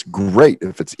 Now, that's great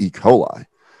if it's E. coli,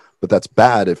 but that's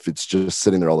bad if it's just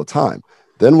sitting there all the time.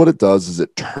 Then what it does is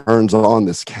it turns on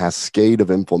this cascade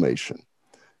of inflammation,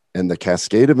 and the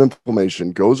cascade of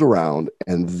inflammation goes around,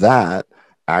 and that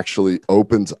actually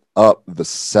opens up the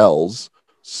cells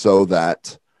so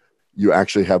that you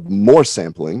actually have more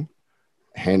sampling,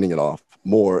 handing it off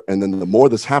more. And then the more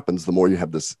this happens, the more you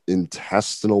have this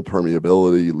intestinal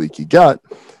permeability, leaky gut.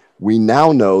 We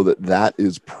now know that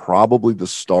is probably the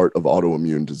start of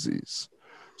autoimmune disease.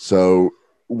 So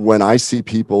when I see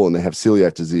people and they have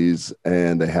celiac disease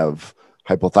and they have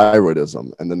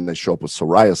hypothyroidism, and then they show up with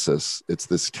psoriasis. It's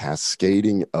this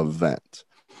cascading event.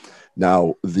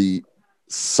 Now, the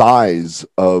size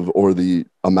of or the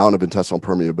amount of intestinal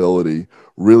permeability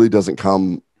really doesn't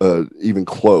come even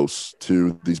close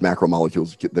to these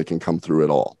macromolecules that can come through at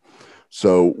all.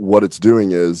 So what it's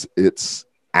doing is it's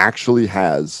actually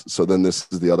has, so then this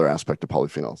is the other aspect of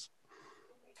polyphenols.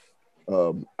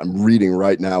 I'm reading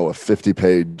right now a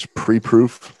 50-page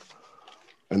pre-proof,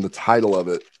 and the title of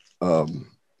it,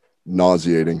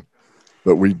 nauseating,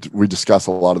 but we discuss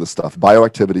a lot of this stuff: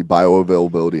 bioactivity,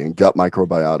 bioavailability, and gut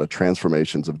microbiota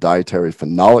transformations of dietary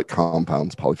phenolic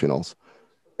compounds, polyphenols,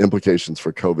 implications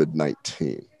for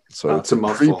COVID-19. So it's a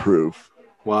pre-proof.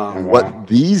 Wow. And what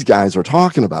these guys are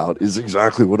talking about is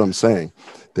exactly what I'm saying.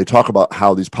 They talk about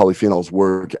how these polyphenols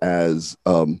work as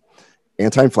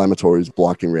anti-inflammatories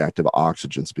blocking reactive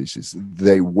oxygen species.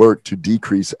 They work to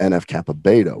decrease NF-kappa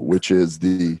beta, which is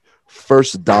the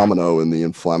first domino in the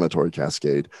inflammatory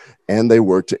cascade, and they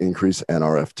work to increase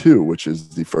NRF2, which is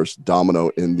the first domino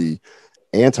in the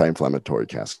anti-inflammatory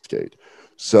cascade.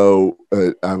 So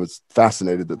I was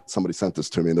fascinated that somebody sent this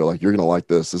to me, and they're like, "You're going to like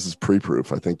this. This is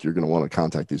pre-proof. I think you're going to want to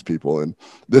contact these people." And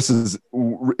this is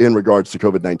in regards to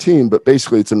COVID-19, but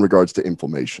basically it's in regards to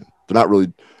inflammation. They're not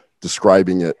really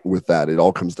describing it with that. It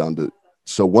all comes down to,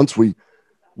 so once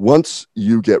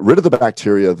you get rid of the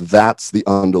bacteria, that's the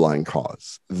underlying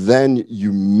cause. Then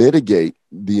you mitigate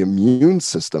the immune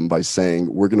system by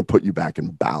saying, we're going to put you back in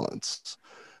balance.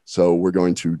 So we're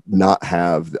going to not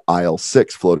have the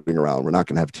IL-6 floating around. We're not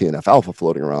going to have TNF alpha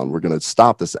floating around. We're going to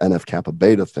stop this NF-kappa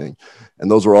beta thing.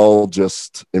 And those are all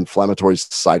just inflammatory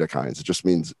cytokines. It just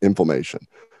means inflammation.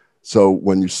 So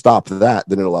when you stop that,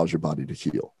 then it allows your body to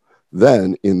heal.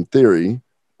 Then in theory,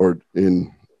 or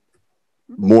in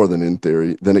more than in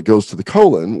theory, then it goes to the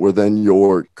colon, where then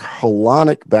your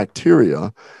colonic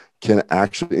bacteria can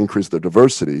actually increase their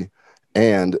diversity.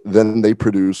 And then they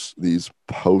produce these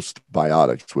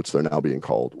postbiotics, which they're now being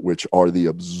called, which are the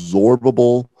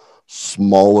absorbable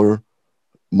smaller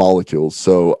molecules.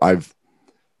 So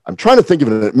I'm trying to think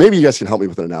of it. Maybe you guys can help me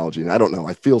with an analogy. And I don't know.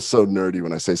 I feel so nerdy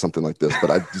when I say something like this,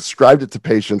 but I've described it to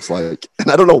patients like,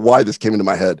 and I don't know why this came into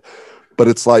my head, but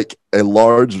it's like a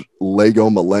large Lego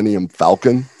Millennium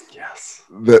Falcon. Yes.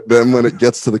 That then when it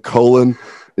gets to the colon,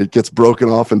 it gets broken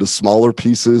off into smaller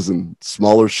pieces and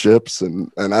smaller ships. And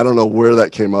I don't know where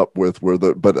that came up with,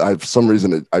 but for some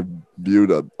reason I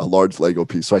viewed a large Lego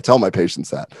piece. So I tell my patients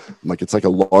that. I'm like, it's like a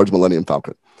large Millennium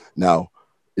Falcon. Now,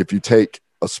 if you take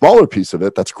a smaller piece of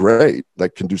it, that's great.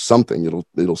 That can do something.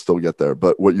 It'll still get there.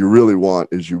 But what you really want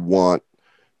is you want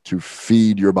to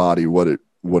feed your body what it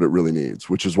really needs,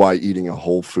 which is why eating a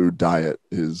whole food diet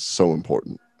is so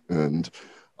important, and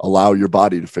allow your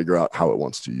body to figure out how it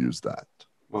wants to use that.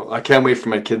 Well, I can't wait for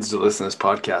my kids to listen to this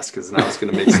podcast, because now it's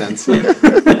going to make sense.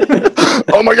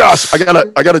 Oh my gosh, I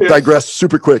gotta digress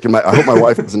super quick, and I hope my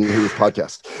wife doesn't hear this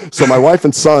podcast. So my wife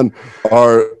and son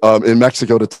are in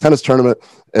Mexico at a tennis tournament,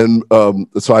 and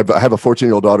so I have a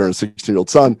 14-year-old daughter and a 16-year-old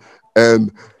son,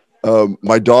 and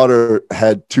my daughter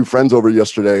had two friends over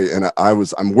yesterday, and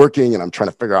I'm working and I'm trying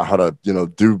to figure out how to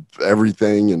do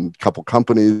everything in a couple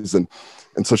companies, and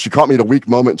so she caught me at a weak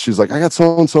moment. She's like, I got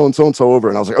so-and-so and so-and-so over.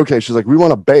 And I was like, okay. She's like, we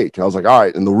want to bake. And I was like, all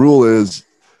right. And the rule is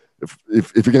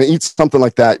if you're going to eat something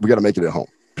like that, we got to make it at home,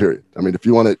 period. I mean, if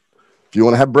you want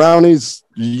to have brownies,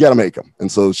 you got to make them. And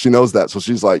so she knows that. So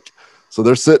she's like, so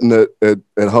they're sitting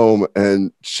at home,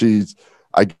 and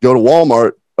I go to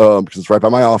Walmart because it's right by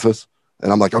my office. And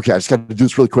I'm like, okay, I just got to do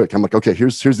this really quick. I'm like, okay,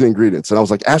 here's the ingredients. And I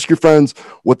was like, ask your friends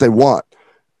what they want.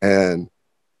 And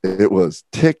it was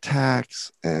Tic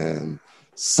Tacs and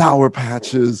Sour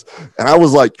Patches, and I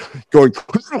was like going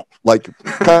like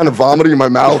kind of vomiting in my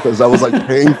mouth as I was like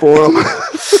paying for them.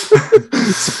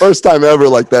 It's the first time ever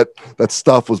like that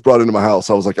stuff was brought into my house.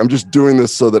 I was like, I'm just doing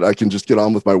this so that I can just get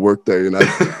on with my work day, and I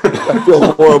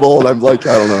feel horrible, and I'm like,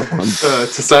 I don't know. It's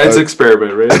a science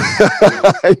experiment, right?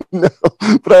 I know,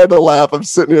 but I had to laugh. I'm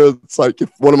sitting here. It's like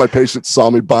if one of my patients saw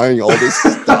me buying all this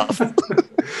stuff.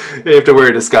 You have to wear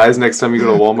a disguise next time you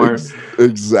go to Walmart.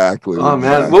 Exactly. Oh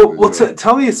man. Well,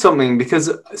 tell me something, because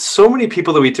so many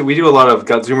people that we do a lot of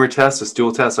gut zoomer tests, a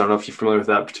stool test. I don't know if you're familiar with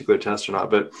that particular test or not,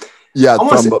 but yeah,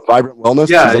 from Vibrant Wellness.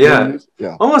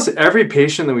 Yeah. Almost every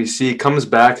patient that we see comes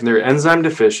back and they're enzyme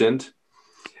deficient.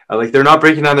 Like they're not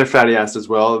breaking down their fatty acids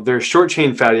well. Their short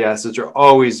chain fatty acids are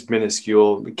always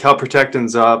minuscule.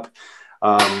 Calprotectin's up.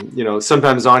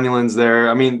 Sometimes zonulin's there.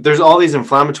 I mean, there's all these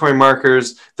inflammatory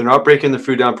markers. They're not breaking the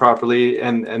food down properly,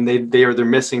 and they're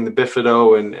missing the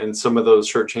bifido and some of those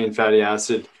short chain fatty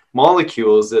acid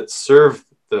molecules that serve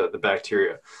the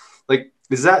bacteria. Like,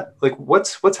 is that like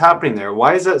what's happening there?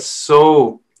 Why is that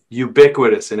so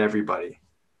ubiquitous in everybody?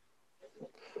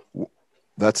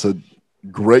 That's a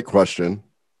great question.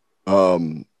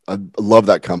 I love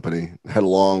that company.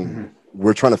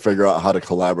 We're trying to figure out how to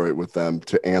collaborate with them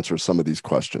to answer some of these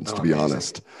questions, to be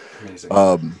honest.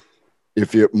 Amazing.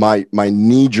 My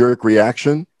knee-jerk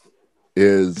reaction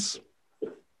is,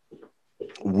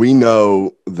 we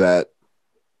know that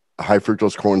high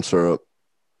fructose corn syrup,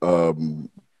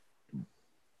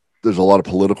 there's a lot of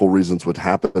political reasons what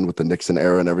happened with the Nixon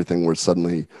era and everything, where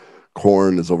suddenly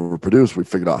corn is overproduced. We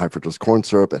figured out high fructose corn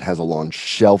syrup. It has a long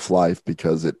shelf life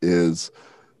because it is,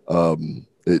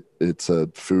 it's a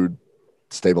food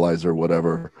stabilizer,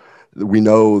 whatever. We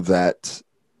know that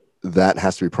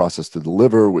has to be processed through the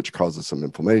liver, which causes some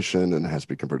inflammation, and it has to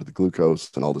be converted to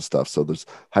glucose and all this stuff. So there's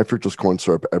high fructose corn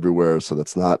syrup everywhere. So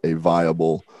that's not a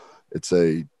viable, it's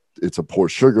a poor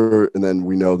sugar. And then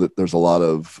we know that there's a lot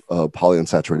of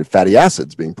polyunsaturated fatty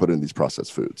acids being put in these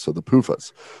processed foods. So the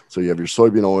PUFAs. So you have your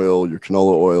soybean oil, your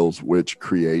canola oils, which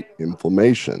create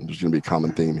inflammation. There's going to be a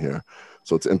common theme here.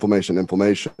 So it's inflammation.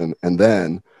 And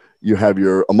then you have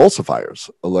your emulsifiers,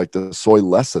 like the soy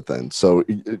lecithin. So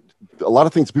a lot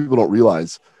of things people don't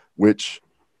realize, which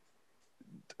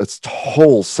it's a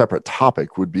whole separate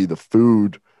topic, would be the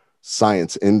food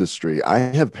science industry. I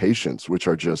have patients which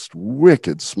are just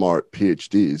wicked smart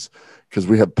PhDs, because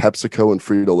we have PepsiCo and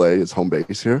Frito-Lay as home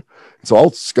base here. So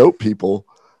I'll scope people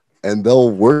and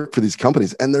they'll work for these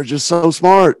companies and they're just so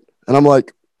smart. And I'm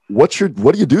like, what do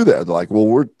you do there? They're like,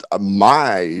 well,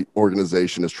 my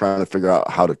organization is trying to figure out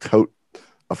how to coat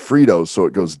a Frito so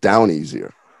it goes down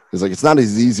easier. It's like, it's not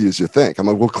as easy as you think. I'm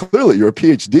like, well, clearly you're a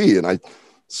PhD and I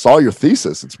saw your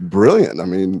thesis. It's brilliant. I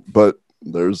mean, but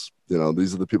there's,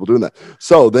 these are the people doing that.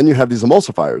 So then you have these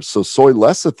emulsifiers. So soy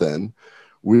lecithin,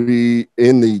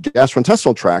 in the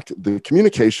gastrointestinal tract, the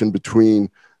communication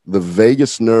between the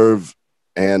vagus nerve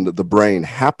and the brain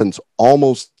happens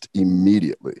almost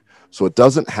immediately. So it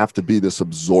doesn't have to be this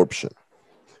absorption.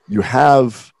 You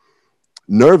have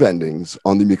nerve endings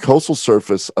on the mucosal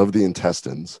surface of the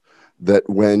intestines that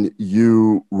when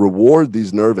you reward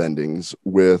these nerve endings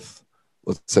with,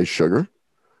 let's say, sugar,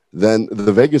 then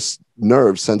the vagus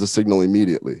nerve sends a signal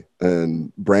immediately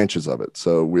and branches of it.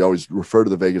 So we always refer to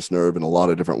the vagus nerve in a lot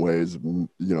of different ways,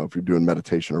 if you're doing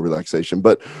meditation or relaxation,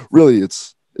 but really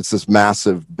it's this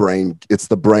massive it's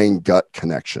the brain gut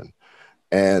connection.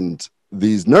 And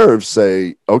these nerves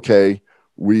say, okay,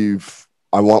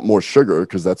 I want more sugar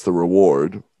because that's the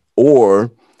reward,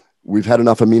 or we've had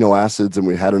enough amino acids and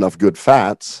we had enough good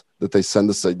fats, that they send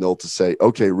the signal to say,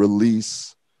 okay,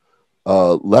 release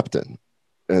leptin.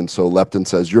 And so leptin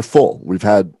says, you're full. We've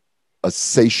had a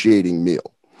satiating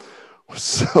meal.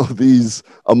 So these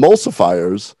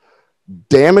emulsifiers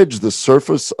damage the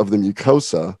surface of the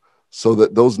mucosa so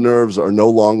that those nerves are no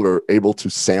longer able to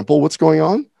sample what's going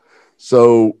on.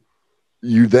 So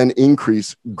you then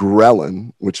increase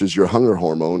ghrelin, which is your hunger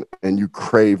hormone, and you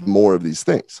crave more of these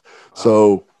things.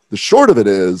 So the short of it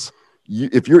is,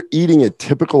 if you're eating a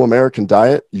typical American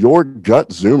diet, your gut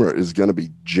zoomer is going to be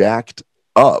jacked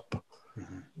up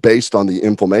based on the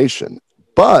inflammation.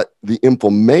 But the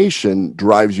inflammation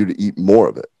drives you to eat more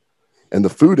of it. And the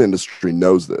food industry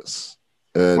knows this.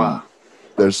 And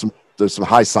there's some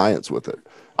high science with it.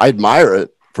 I admire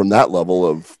it from that level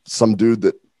of some dude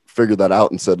that figured that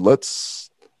out and said, let's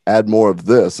add more of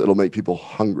this. It'll make people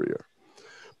hungrier.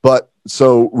 But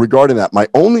so regarding that, my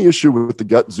only issue with the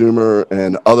gut zoomer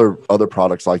and other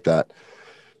products like that,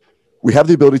 we have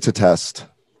the ability to test.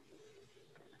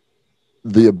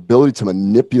 The ability to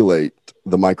manipulate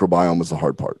the microbiome is the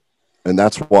hard part. And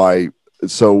that's why,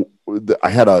 I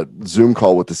had a Zoom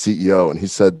call with the CEO, and he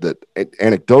said that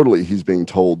anecdotally, he's being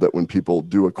told that when people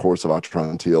do a course of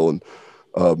Atrantil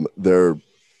and their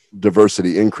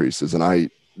diversity increases, and I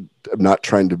am not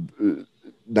trying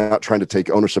to take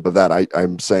ownership of that.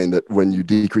 I'm saying that when you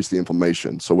decrease the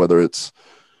inflammation, so whether it's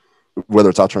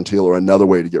Atrantil or another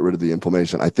way to get rid of the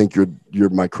inflammation, I think your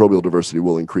microbial diversity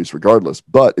will increase regardless.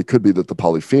 But it could be that the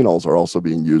polyphenols are also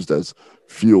being used as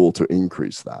fuel to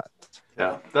increase that.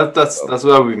 Yeah, that's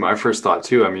what would be my first thought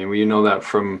too. I mean, we know that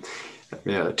from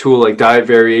a tool like diet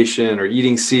variation or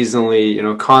eating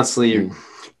seasonally, constantly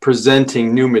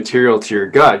presenting new material to your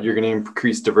gut, you're going to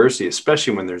increase diversity,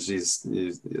 especially when there's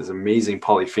these amazing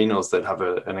polyphenols that have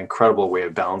an incredible way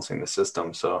of balancing the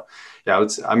system. So yeah,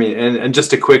 and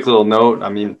just a quick little note, I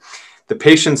mean, the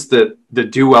patients that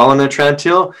do well on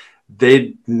Atrantil,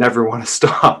 they never want to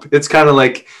stop. It's kind of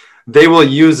like they will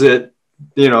use it,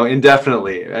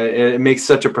 indefinitely. It makes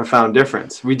such a profound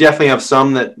difference. We definitely have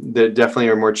some that definitely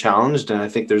are more challenged. And I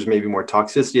think there's maybe more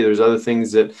toxicity. There's other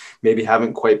things that maybe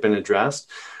haven't quite been addressed.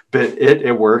 but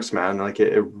it works, man. Like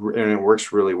and it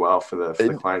works really well for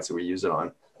the clients that we use it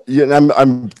on. Yeah, and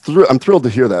I'm thrilled to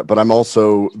hear that, but I'm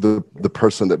also the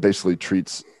person that basically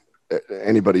treats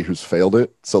anybody who's failed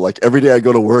it. So like every day I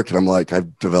go to work and I'm like,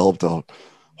 I've developed a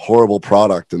horrible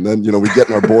product, and then we get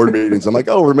in our board meetings, I'm like,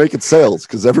 oh, we're making sales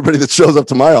because everybody that shows up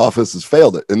to my office has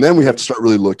failed it, and then we have to start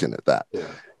really looking at that. Yeah.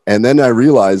 And then I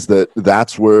realized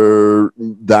that's where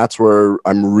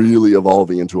I'm really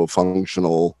evolving into a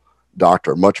functional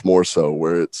doctor, much more so,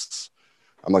 where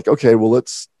I'm like, okay, well,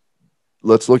 let's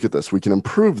look at this. We can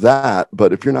improve that,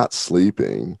 but if you're not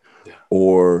sleeping,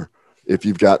 or if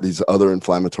you've got these other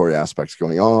inflammatory aspects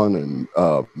going on, and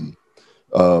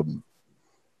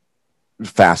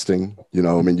fasting,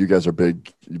 I mean, you guys are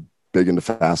big into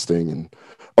fasting, and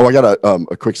I got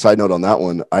a quick side note on that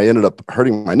one. I ended up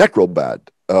hurting my neck real bad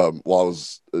while I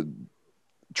was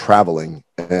traveling,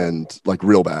 and like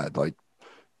real bad, like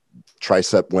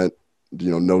tricep went,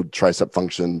 no tricep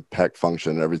function, pec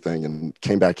function, and everything, and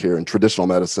came back here in traditional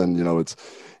medicine, it's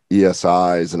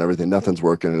ESIs and everything, nothing's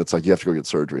working. And it's like, you have to go get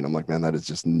surgery. And I'm like, man, that is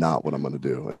just not what I'm going to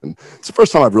do. And it's the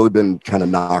first time I've really been kind of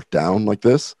knocked down like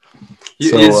this.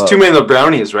 It's too many of the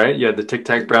brownies, right? You had the Tic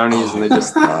Tac brownies, and they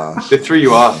just, they threw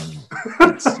you off.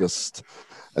 It's just,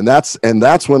 and that's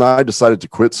when I decided to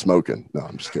quit smoking. No,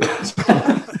 I'm just kidding.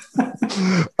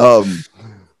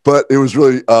 But it was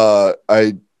really,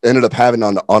 I ended up having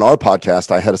on our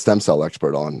podcast, I had a stem cell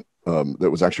expert on, that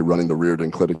was actually running the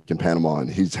Reardon Clinic in Panama, and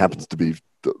he happens to be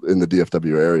in the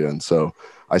DFW area. And so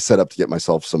I set up to get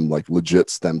myself some like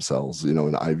legit stem cells,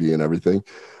 an IV and everything.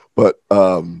 But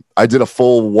I did a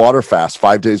full water fast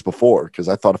 5 days before, because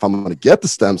I thought if I'm going to get the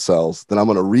stem cells, then I'm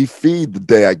going to refeed the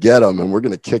day I get them, and we're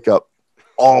going to kick up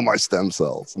all my stem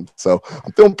cells. And so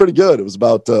I'm feeling pretty good. It was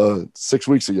about 6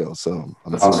 weeks ago. So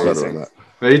I'm feeling better on that.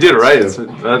 Well, you did it right.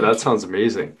 That sounds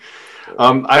amazing.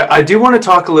 I do want to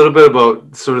talk a little bit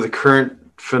about sort of the current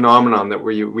phenomenon that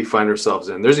we find ourselves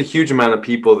in. There's a huge amount of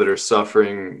people that are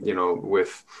suffering,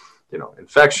 with,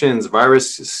 infections,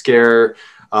 virus scare.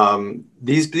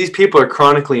 These people are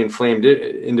chronically inflamed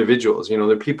individuals.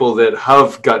 They're people that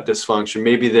have gut dysfunction.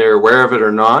 Maybe they're aware of it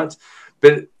or not.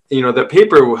 But, the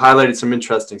paper highlighted some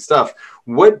interesting stuff.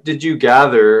 What did you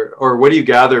gather, or what do you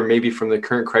gather maybe from the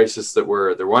current crisis that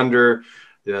they're under,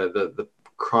 the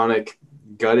chronic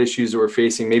gut issues that we're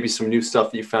facing, maybe some new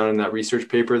stuff that you found in that research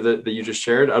paper that you just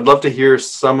shared? I'd love to hear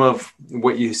some of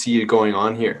what you see going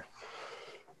on here.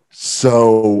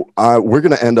 So we're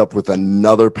going to end up with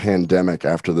another pandemic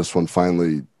after this one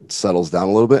finally settles down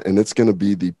a little bit, and it's going to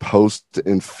be the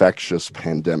post-infectious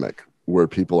pandemic, where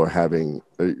people are having,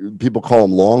 people call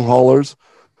them long haulers,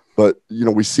 but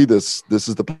we see this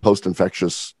is the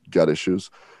post-infectious gut issues.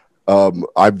 I'm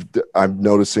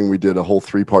noticing we did a whole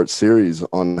 3-part series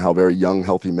on how very young,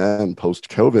 healthy men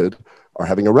post-COVID are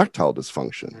having erectile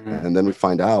dysfunction. Mm-hmm. And then we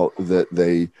find out that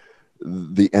the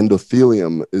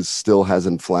endothelium still has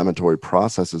inflammatory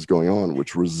processes going on,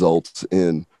 which results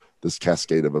in this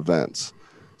cascade of events.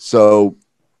 So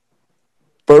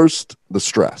first, the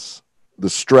stress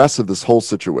of this whole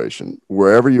situation,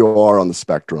 wherever you are on the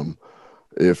spectrum.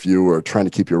 If you are trying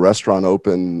to keep your restaurant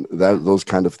open, those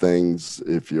kind of things,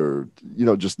 if you're,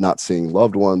 just not seeing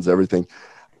loved ones, everything.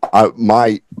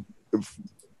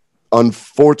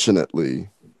 Unfortunately,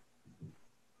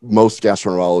 most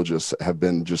gastroenterologists have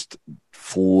been just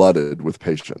flooded with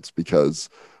patients, because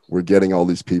we're getting all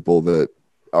these people that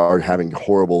are having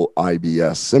horrible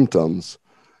IBS symptoms.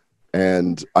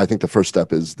 And I think the first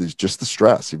step is just the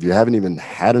stress. If you haven't even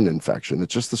had an infection,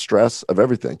 it's just the stress of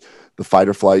everything. The fight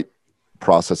or flight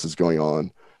process is going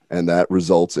on, and that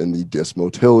results in the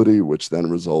dysmotility, which then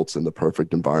results in the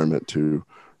perfect environment to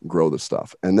grow the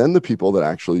stuff. And then the people that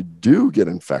actually do get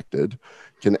infected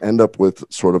can end up with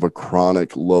sort of a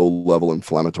chronic low level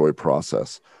inflammatory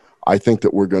process. I think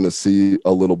that we're going to see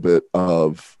a little bit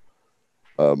of,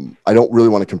 I don't really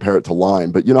want to compare it to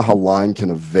Lyme, but how Lyme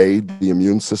can evade the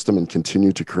immune system and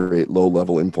continue to create low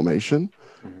level inflammation.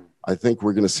 Mm-hmm. I think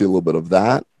we're going to see a little bit of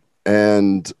that.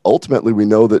 And ultimately, we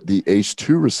know that the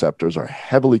ACE2 receptors are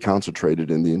heavily concentrated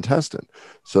in the intestine.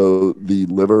 So the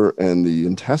liver and the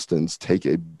intestines take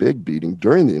a big beating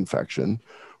during the infection,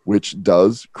 which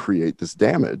does create this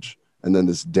damage. And then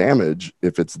this damage,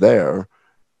 if it's there,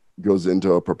 goes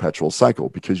into a perpetual cycle,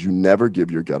 because you never give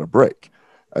your gut a break.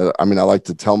 I like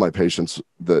to tell my patients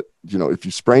that, if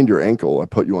you sprained your ankle, I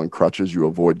put you on crutches, you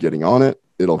avoid getting on it,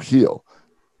 it'll heal.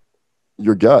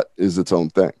 Your gut is its own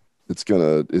thing. It's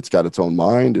got its own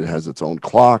mind. It has its own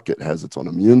clock. It has its own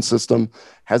immune system,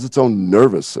 has its own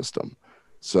nervous system.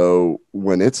 So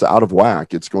when it's out of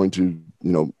whack, it's going to,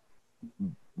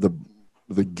 the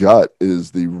the gut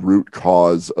is the root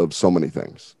cause of so many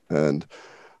things. And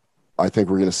I think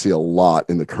we're going to see a lot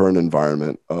in the current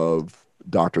environment of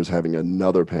doctors having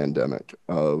another pandemic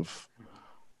of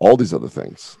all these other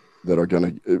things that are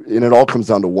going to, and it all comes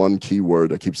down to one key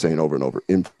word I keep saying over and over: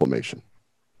 inflammation.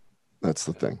 That's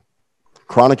the thing.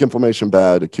 Chronic inflammation,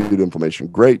 bad. Acute inflammation,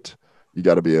 great. You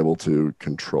got to be able to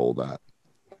control that.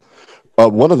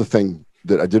 One other thing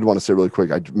that I did want to say really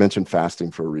quick, I mentioned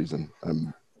fasting for a reason.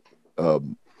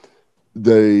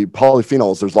 The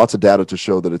polyphenols, there's lots of data to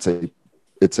show that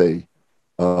it's a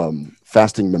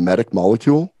fasting mimetic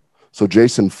molecule. So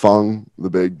Jason Fung, the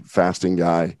big fasting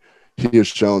guy, he has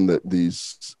shown that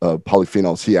these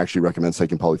polyphenols, he actually recommends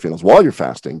taking polyphenols while you're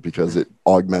fasting because it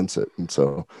augments it. And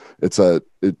so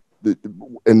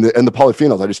and the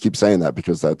polyphenols, I just keep saying that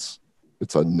because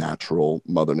it's a natural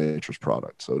Mother Nature's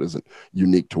product. So it isn't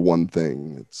unique to one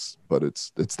thing. But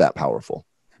it's that powerful.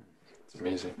 It's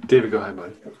amazing. David, go ahead,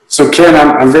 buddy. So Ken,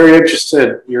 I'm very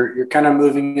interested. You're kind of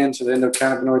moving into the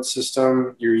endocannabinoid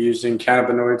system. You're using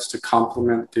cannabinoids to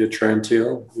complement the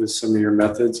Atrantil with some of your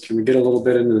methods. Can we get a little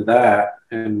bit into that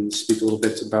and speak a little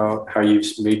bit about how you've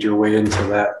made your way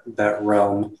into that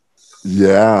realm?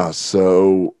 Yeah.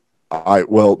 So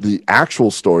the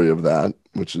actual story of that,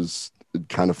 which is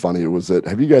kind of funny, was that,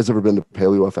 have you guys ever been to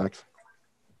PaleoFX?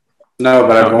 No,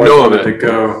 but I've always wanted to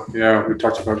go. Yeah, we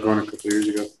talked about going a couple of years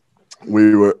ago.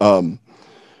 We were,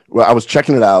 I was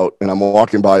checking it out, and I'm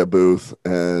walking by a booth,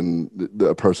 and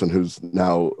the person who's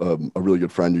now a really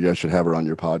good friend, you guys should have her on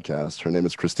your podcast. Her name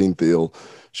is Christine Thiel.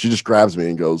 She just grabs me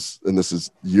and goes, and this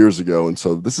is years ago, and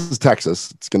so this is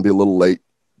Texas. It's going to be a little late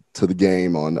to the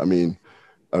game on. I mean,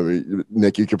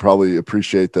 Nick, you could probably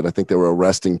appreciate that. I think they were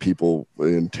arresting people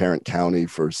in Tarrant County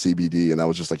for CBD, and that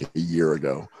was just like a year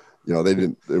ago.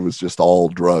 It was just all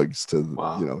drugs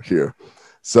to, here.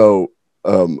 So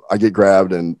I get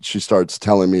grabbed, and she starts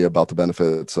telling me about the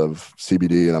benefits of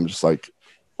CBD, and I'm just like,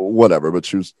 whatever. But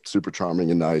she was super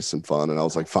charming and nice and fun. And I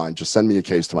was like, fine, just send me a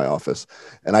case to my office.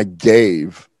 And I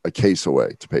gave a case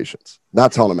away to patients,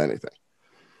 not telling them anything.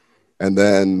 And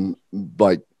then,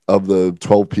 like, of the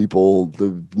 12 people,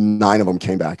 the 9 of them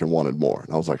came back and wanted more.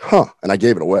 And I was like, huh. And I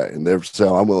gave it away. And they're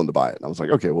saying, I'm willing to buy it. And I was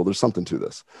like, okay, well, there's something to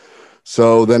this.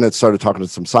 So then it started talking to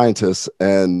some scientists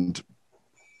and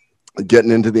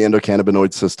getting into the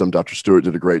endocannabinoid system. Dr. Stewart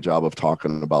did a great job of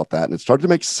talking about that. And it started to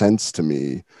make sense to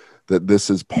me that this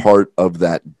is part of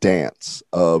that dance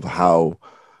of how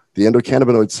the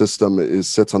endocannabinoid system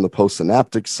sits on the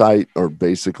postsynaptic site, or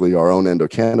basically our own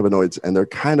endocannabinoids. And they're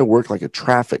kind of work like a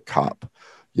traffic cop,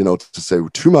 to say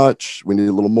too much, we need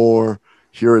a little more,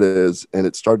 here it is. And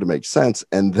it started to make sense.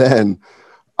 And then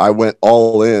I went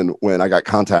all in when I got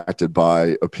contacted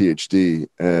by a PhD,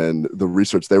 and the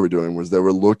research they were doing was they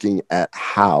were looking at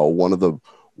how one of the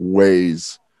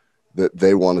ways that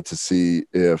they wanted to see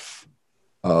if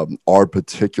our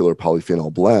particular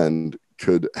polyphenol blend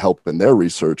could help in their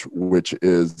research, which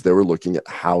is they were looking at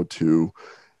how to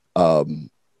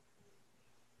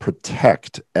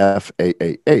protect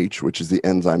FAAH, which is the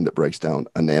enzyme that breaks down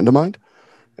anandamide.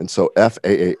 And so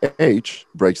FAAH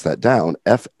breaks that down.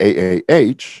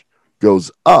 FAAH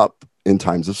goes up in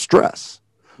times of stress.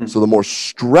 So the more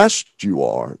stressed you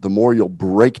are, the more you'll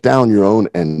break down your own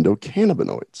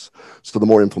endocannabinoids. So the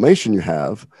more inflammation you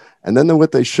have. And then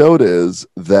what they showed is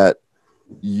that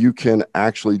you can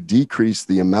actually decrease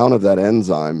the amount of that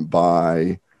enzyme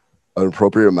by an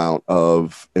appropriate amount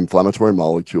of inflammatory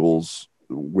molecules,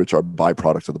 which are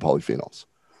byproducts of the polyphenols.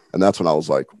 And that's when I was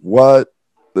like, what?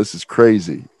 This is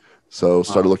crazy. So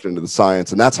started looking into the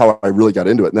science, and that's how I really got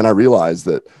into it. And then I realized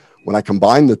that when I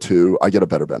combine the two, I get a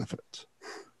better benefit.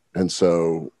 And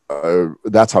so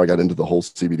that's how I got into the whole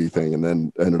CBD thing, and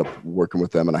then ended up working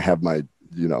with them. And I have my,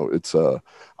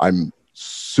 I'm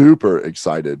super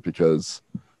excited because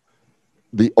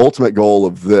the ultimate goal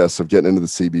of getting into the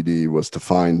CBD was to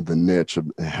find the niche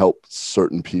and help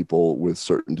certain people with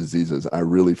certain diseases. I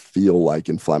really feel like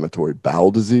inflammatory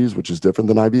bowel disease, which is different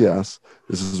than IBS.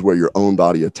 This is where your own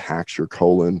body attacks your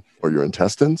colon or your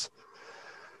intestines.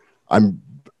 I'm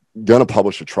going to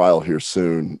publish a trial here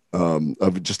soon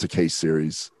of just a case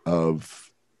series of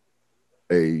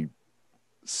a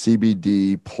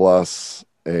CBD plus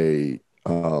a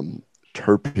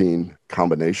terpene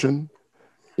combination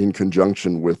in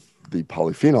conjunction with the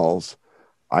polyphenols.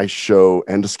 I show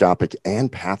endoscopic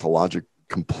and pathologic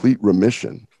complete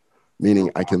remission, meaning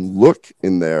I can look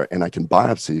in there and I can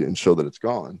biopsy and show that it's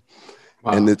gone.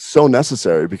 Wow. And it's so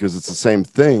necessary because it's the same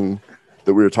thing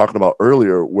that we were talking about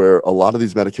earlier, where a lot of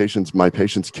these medications my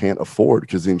patients can't afford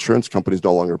because the insurance companies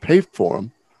no longer pay for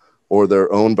them, or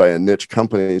they're owned by a niche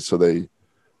company. So they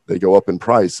they go up in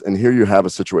price. And here you have a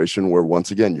situation where,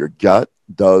 once again, your gut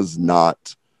does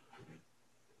not,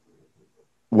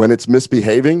 when it's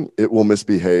misbehaving, it will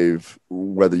misbehave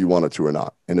whether you want it to or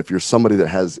not. And if you're somebody that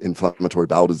has inflammatory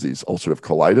bowel disease, ulcerative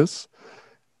colitis,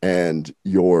 and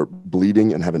you're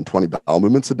bleeding and having 20 bowel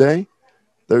movements a day,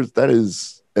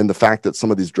 and the fact that some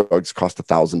of these drugs cost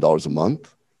 $1,000 a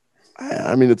month,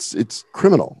 I mean, it's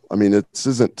criminal. I mean, this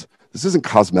isn't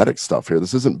cosmetic stuff here.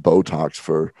 This isn't Botox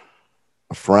for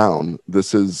a frown.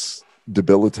 This is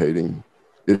debilitating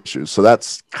issues. So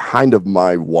that's kind of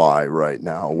my why right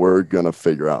now. We're going to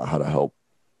figure out how to help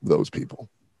those people.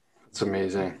 It's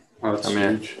amazing. Oh, that's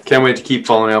huge. Can't wait to keep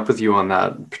following up with you on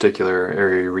that particular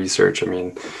area of research. I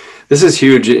mean, this is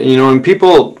huge. You know, when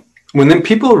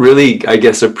people really, I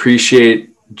guess, appreciate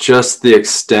just the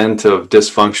extent of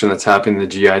dysfunction that's happening in the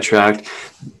GI tract,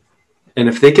 and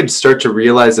if they could start to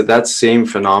realize that same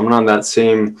phenomenon, that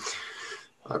same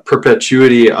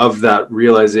perpetuity of that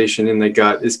realization in the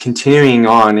gut is continuing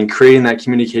on and creating that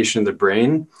communication in the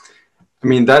brain. I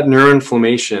mean, that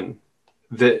neuroinflammation,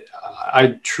 that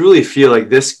I truly feel like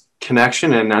this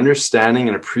connection and understanding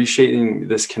and appreciating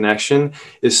this connection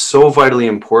is so vitally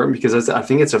important, because I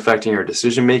think it's affecting our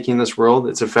decision making in this world.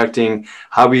 It's affecting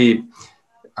how we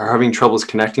are having troubles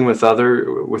connecting with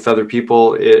other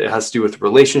people. It has to do with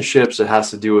relationships. It has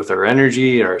to do with our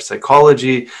energy, our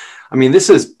psychology. I mean, this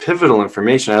is pivotal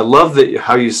information. I love that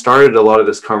how you started a lot of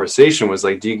this conversation was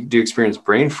like, do you experience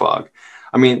brain fog?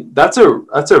 I mean, that's a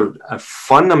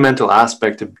fundamental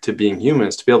aspect to being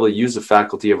humans, to be able to use the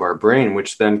faculty of our brain,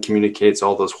 which then communicates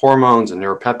all those hormones and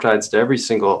neuropeptides to every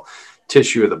single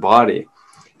tissue of the body.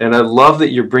 And I love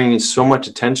that you're bringing so much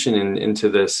attention into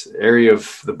this area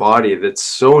of the body that's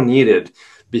so needed,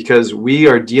 because we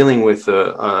are dealing with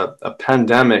a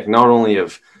pandemic, not only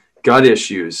of gut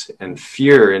issues and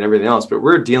fear and everything else, but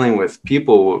we're dealing with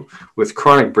people with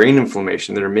chronic brain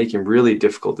inflammation that are making really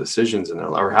difficult decisions and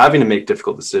are having to make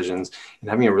difficult decisions and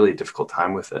having a really difficult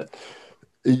time with it.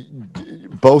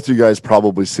 Both you guys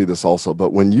probably see this also,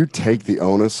 but when you take the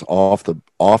onus off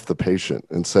the patient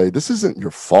and say, this isn't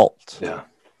your fault. Yeah.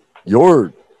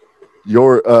 There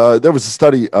was a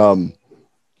study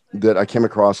that I came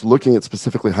across looking at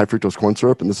specifically high fructose corn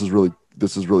syrup, and this is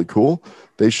really cool.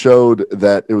 They showed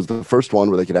that it was the first one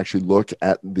where they could actually look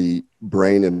at the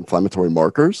brain inflammatory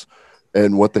markers,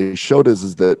 and what they showed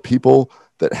is that people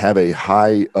that have a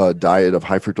high diet of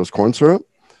high fructose corn syrup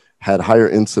had higher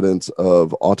incidence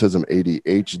of autism,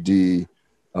 ADHD,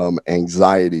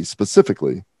 anxiety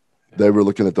specifically. They were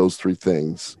looking at those three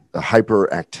things, the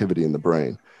hyperactivity in the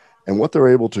brain. And what they're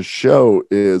able to show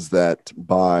is that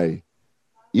by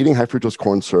eating high fructose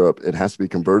corn syrup, it has to be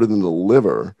converted in the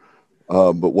liver.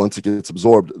 But once it gets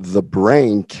absorbed, the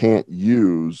brain can't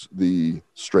use the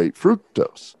straight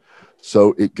fructose.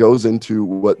 So it goes into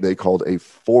what they called a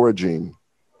foraging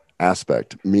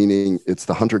aspect, meaning it's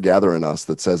the hunter-gatherer in us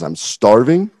that says, I'm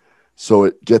starving. So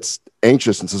it gets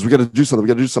anxious and says, we got to do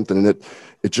something. And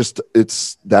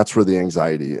that's where the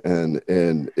anxiety and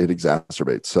it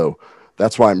exacerbates. So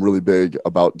that's why I'm really big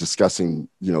about discussing,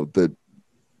 that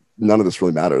none of this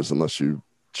really matters unless you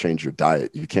change your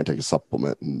diet. You can't take a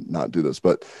supplement and not do this,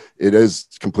 but it is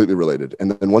completely related.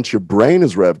 And then once your brain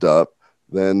is revved up,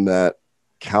 then that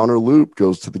counter loop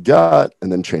goes to the gut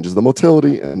and then changes the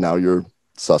motility. And now you're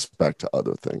suspect to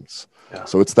other things. Yeah.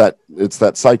 So it's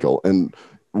that cycle. And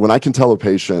when I can tell a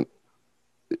patient,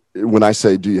 when I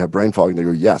say, do you have brain fog? And they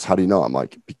go, yes. How do you know? I'm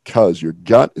like, because your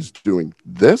gut is doing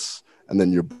this, and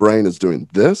then your brain is doing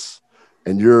this,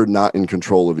 and you're not in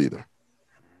control of either.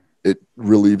 It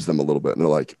relieves them a little bit. And they're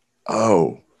like,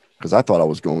 oh, because I thought I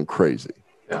was going crazy.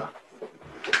 Yeah.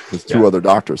 Because two other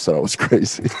doctors said I was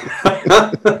crazy.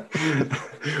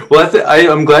 Well,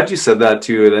 I'm glad you said that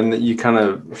too. And that you kind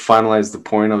of finalized the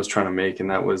point I was trying to make. And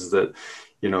that was that,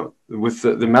 with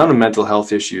the amount of mental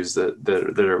health issues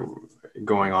that are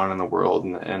going on in the world.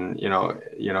 And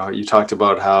you talked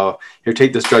about how here,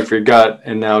 take this drug for your gut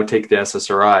and now take the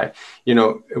SSRI.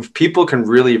 If people can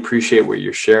really appreciate what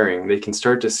you're sharing, they can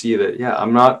start to see that, yeah,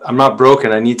 I'm not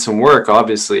broken. I need some work,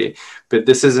 obviously, but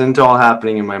this isn't all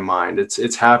happening in my mind.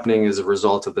 It's happening as a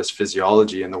result of this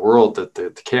physiology in the world, that the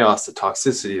chaos, the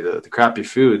toxicity, the crappy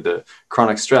food, the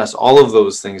chronic stress, all of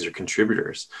those things are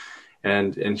contributors.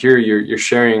 And here you're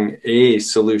sharing a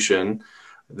solution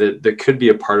that could be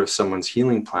a part of someone's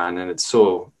healing plan. And it's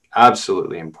so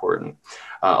absolutely important.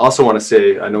 I also want to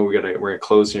say, I know we're gonna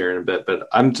close here in a bit, but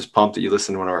I'm just pumped that you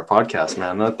listened to one of our podcasts,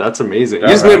 man. That's amazing. You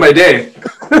just made my day.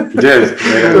 You did.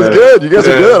 It was good. You guys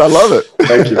are good. I love it.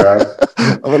 Thank you, man.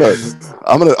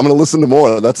 I'm gonna listen to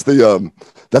more. That's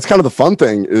kind of the fun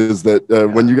thing is that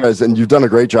when you guys, and you've done a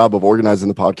great job of organizing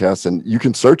the podcast, and you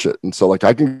can search it. And so like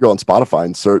I can go on Spotify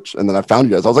and search, and then I found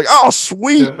you guys. I was like, oh,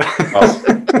 sweet.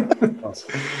 Awesome.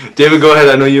 David, go ahead.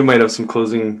 I know you might have some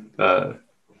closing.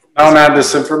 Oh man,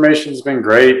 this information's been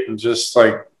great. And just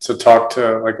like to talk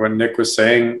to like what Nick was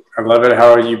saying, I love it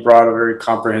how you brought a very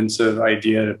comprehensive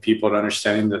idea to people to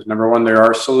understanding that number one, there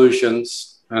are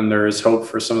solutions and there is hope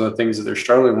for some of the things that they're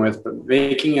struggling with, but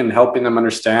making and helping them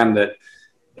understand that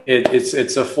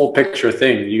it's a full picture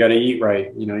thing. You got to eat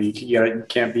right. You know, you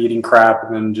can't be eating crap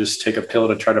and then just take a pill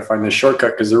to try to find the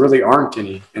shortcut, because there really aren't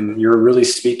any. And you're really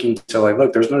speaking to like,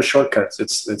 look, there's no shortcuts.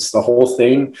 It's the whole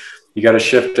thing. You got to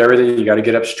shift everything. You got to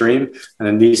get upstream. And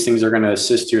then these things are going to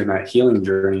assist you in that healing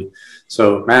journey.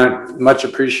 So, man, much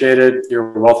appreciated.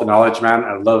 Your wealth of knowledge, man.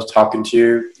 I love talking to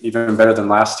you, even better than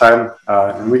last time.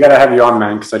 And we got to have you on,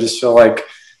 man, because I just feel like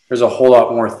there's a whole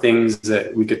lot more things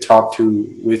that we could talk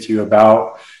with you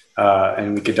about.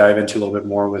 And we could dive into a little bit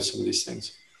more with some of these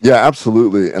things. Yeah,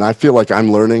 absolutely. And I feel like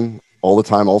I'm learning all the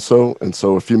time also. And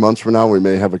so a few months from now, we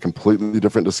may have a completely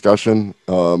different discussion,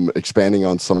 expanding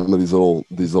on some of these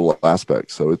little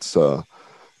aspects. So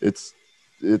it's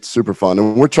super fun.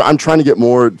 And I'm trying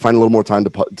to find a little more time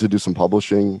to do some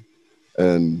publishing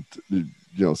and,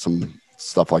 some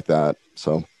stuff like that.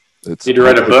 So it's. Need to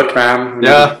write a book, man.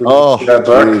 Yeah. That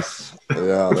book.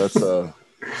 Yeah, that's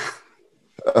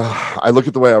I look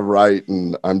at the way I write,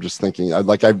 and I'm just thinking,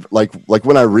 like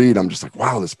when I read, I'm just like,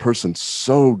 wow, this person's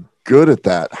so good at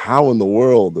that. How in the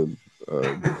world? And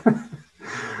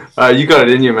you got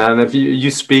it in you, man. If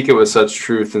you speak it with such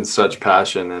truth and such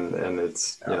passion, and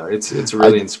it's it's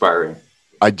really inspiring.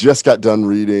 I just got done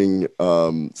reading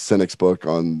Sinek's book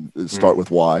on Start with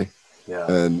Why,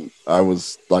 and I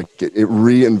was like, it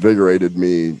reinvigorated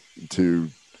me to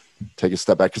take a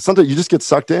step back, because sometimes you just get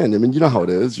sucked in. I mean, you know how it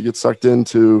is. You get sucked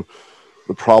into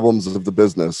the problems of the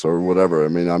business or whatever. I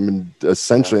mean, I'm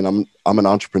an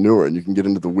entrepreneur, and you can get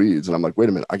into the weeds, and I'm like, wait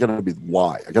a minute, I gotta be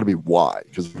why,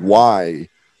 because why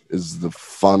is the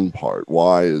fun part.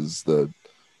 Why is the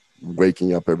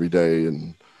waking up every day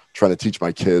and trying to teach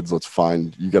my kids,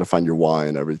 you got to find your why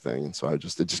and everything. And so it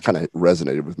just kind of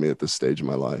resonated with me at this stage of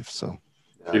my life. So.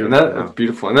 And that's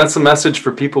beautiful. And that's the message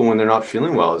for people when they're not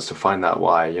feeling well, is to find that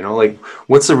why, like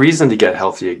what's the reason to get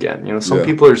healthy again? Some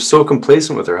people are so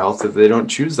complacent with their health that they don't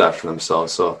choose that for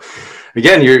themselves. So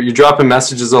again, you're dropping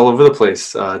messages all over the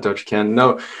place, Dr. Ken.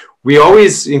 No, we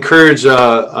always encourage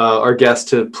our guests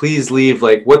to please leave,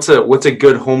 like, what's a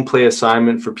good home play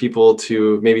assignment for people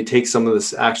to maybe take some of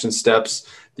the action steps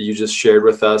that you just shared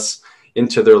with us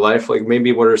into their life? Like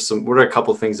maybe what are a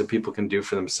couple of things that people can do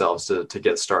for themselves to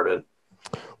get started?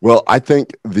 Well, I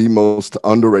think the most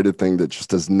underrated thing that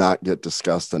just does not get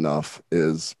discussed enough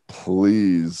is,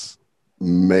 please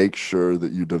make sure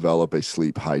that you develop a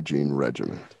sleep hygiene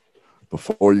regimen.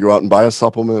 Before you go out and buy a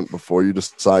supplement, before you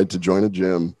decide to join a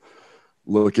gym,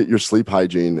 look at your sleep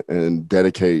hygiene and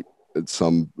dedicate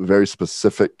some very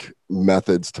specific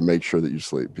methods to make sure that you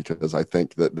sleep, because I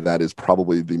think that is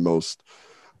probably the most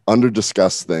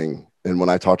under-discussed thing. And when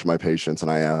I talk to my patients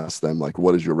and I ask them, like,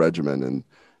 what is your regimen? And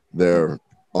they're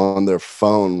on their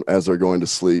phone as they're going to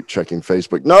sleep, checking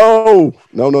Facebook. No,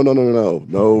 none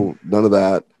of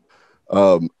that.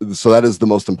 So that is the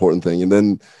most important thing. And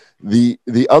then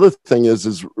the other thing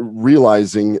is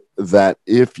realizing that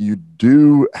if you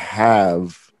do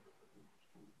have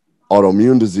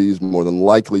autoimmune disease, more than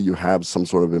likely you have some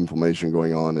sort of inflammation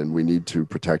going on, and we need to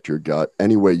protect your gut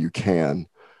any way you can.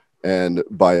 And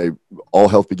by all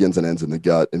health begins and ends in the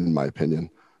gut, in my opinion.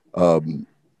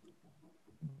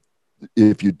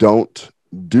 If you don't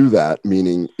do that,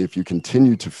 meaning if you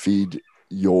continue to feed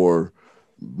your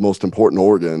most important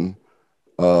organ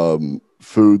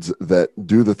foods that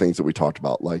do the things that we talked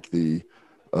about, like the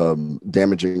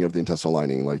damaging of the intestinal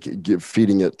lining, like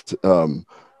feeding it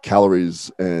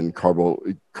calories and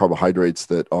carbohydrates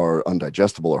that are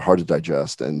undigestible or hard to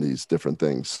digest, and these different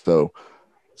things. So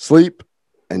sleep,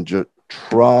 and just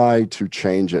try to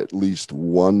change at least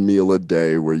one meal a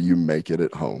day where you make it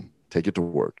at home. Take it to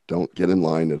work. Don't get in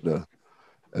line at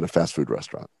a fast food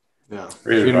restaurant. Yeah.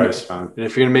 Great advice, man.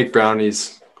 If you're going to make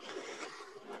brownies,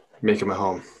 make them at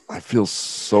home. I feel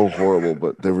so horrible,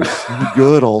 but they were so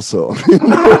good also. They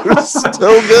were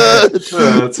so good.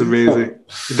 Oh, that's amazing.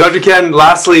 Dr. Ken,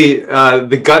 lastly,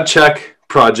 the gut check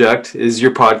project is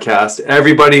your podcast.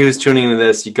 Everybody who's tuning into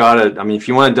this, you gotta, I mean, if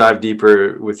you want to dive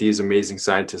deeper with these amazing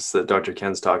scientists that Dr.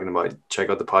 Ken's talking about, check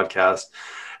out the podcast.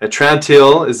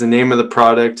 Atrantil is the name of the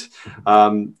product.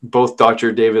 Both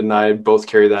Dr. David and I both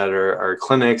carry that at our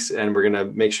clinics, and we're going to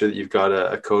make sure that you've got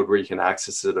a code where you can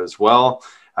access it as well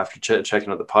after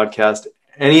checking out the podcast.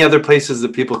 Any other places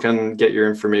that people can get your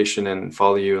information and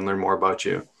follow you and learn more about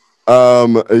you?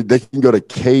 They can go to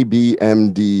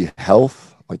KBMD Health,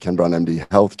 like Ken Brown MD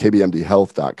Health,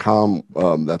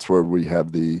 kbmdhealth.com. That's where we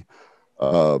have the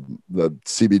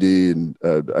CBD, and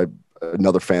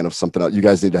another fan of something else. You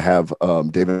guys need to have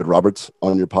David Roberts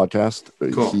on your podcast.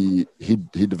 Cool.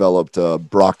 He developed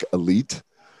Brock Elite,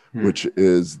 which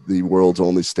is the world's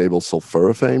only stable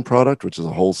sulforaphane product, which is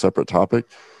a whole separate topic.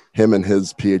 Him and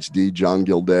his PhD, John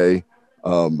Gilday,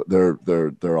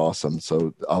 they're awesome.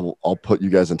 So I'll put you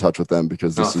guys in touch with them,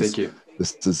 because this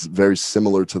is very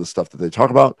similar to the stuff that they talk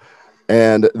about.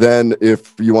 And then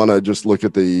if you want to just look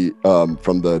at the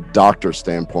from the doctor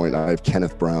standpoint, I have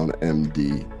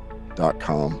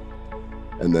KennethBrownMD.com,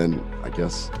 and then I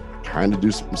guess kind of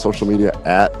do some social media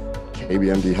at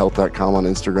kbmdhealth.com on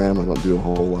Instagram. I don't do a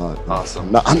whole lot.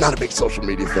 Awesome. I'm not a big social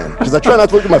media fan, because I try not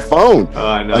to look at my phone. Oh,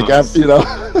 I know. Like, you know.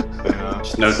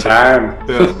 Just no time.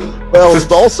 Yeah. Well, it's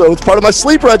part of my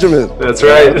sleep regimen. That's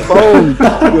right. Phone,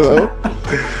 you know.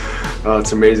 Oh,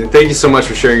 it's amazing. Thank you so much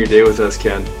for sharing your day with us,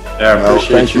 Ken. Yeah, I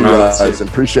appreciate thank you guys, and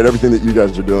appreciate everything that you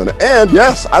guys are doing. And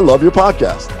yes, I love your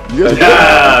podcast. You guys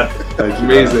That's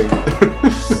amazing.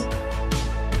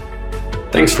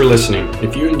 Thanks for listening.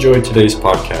 If you enjoyed today's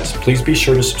podcast, please be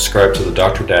sure to subscribe to the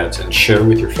Dr. Dads and share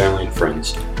with your family and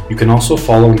friends. You can also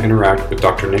follow and interact with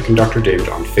Dr. Nick and Dr. David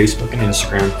on Facebook and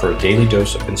Instagram for a daily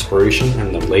dose of inspiration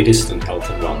and the latest in health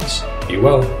and wellness. Be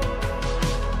well.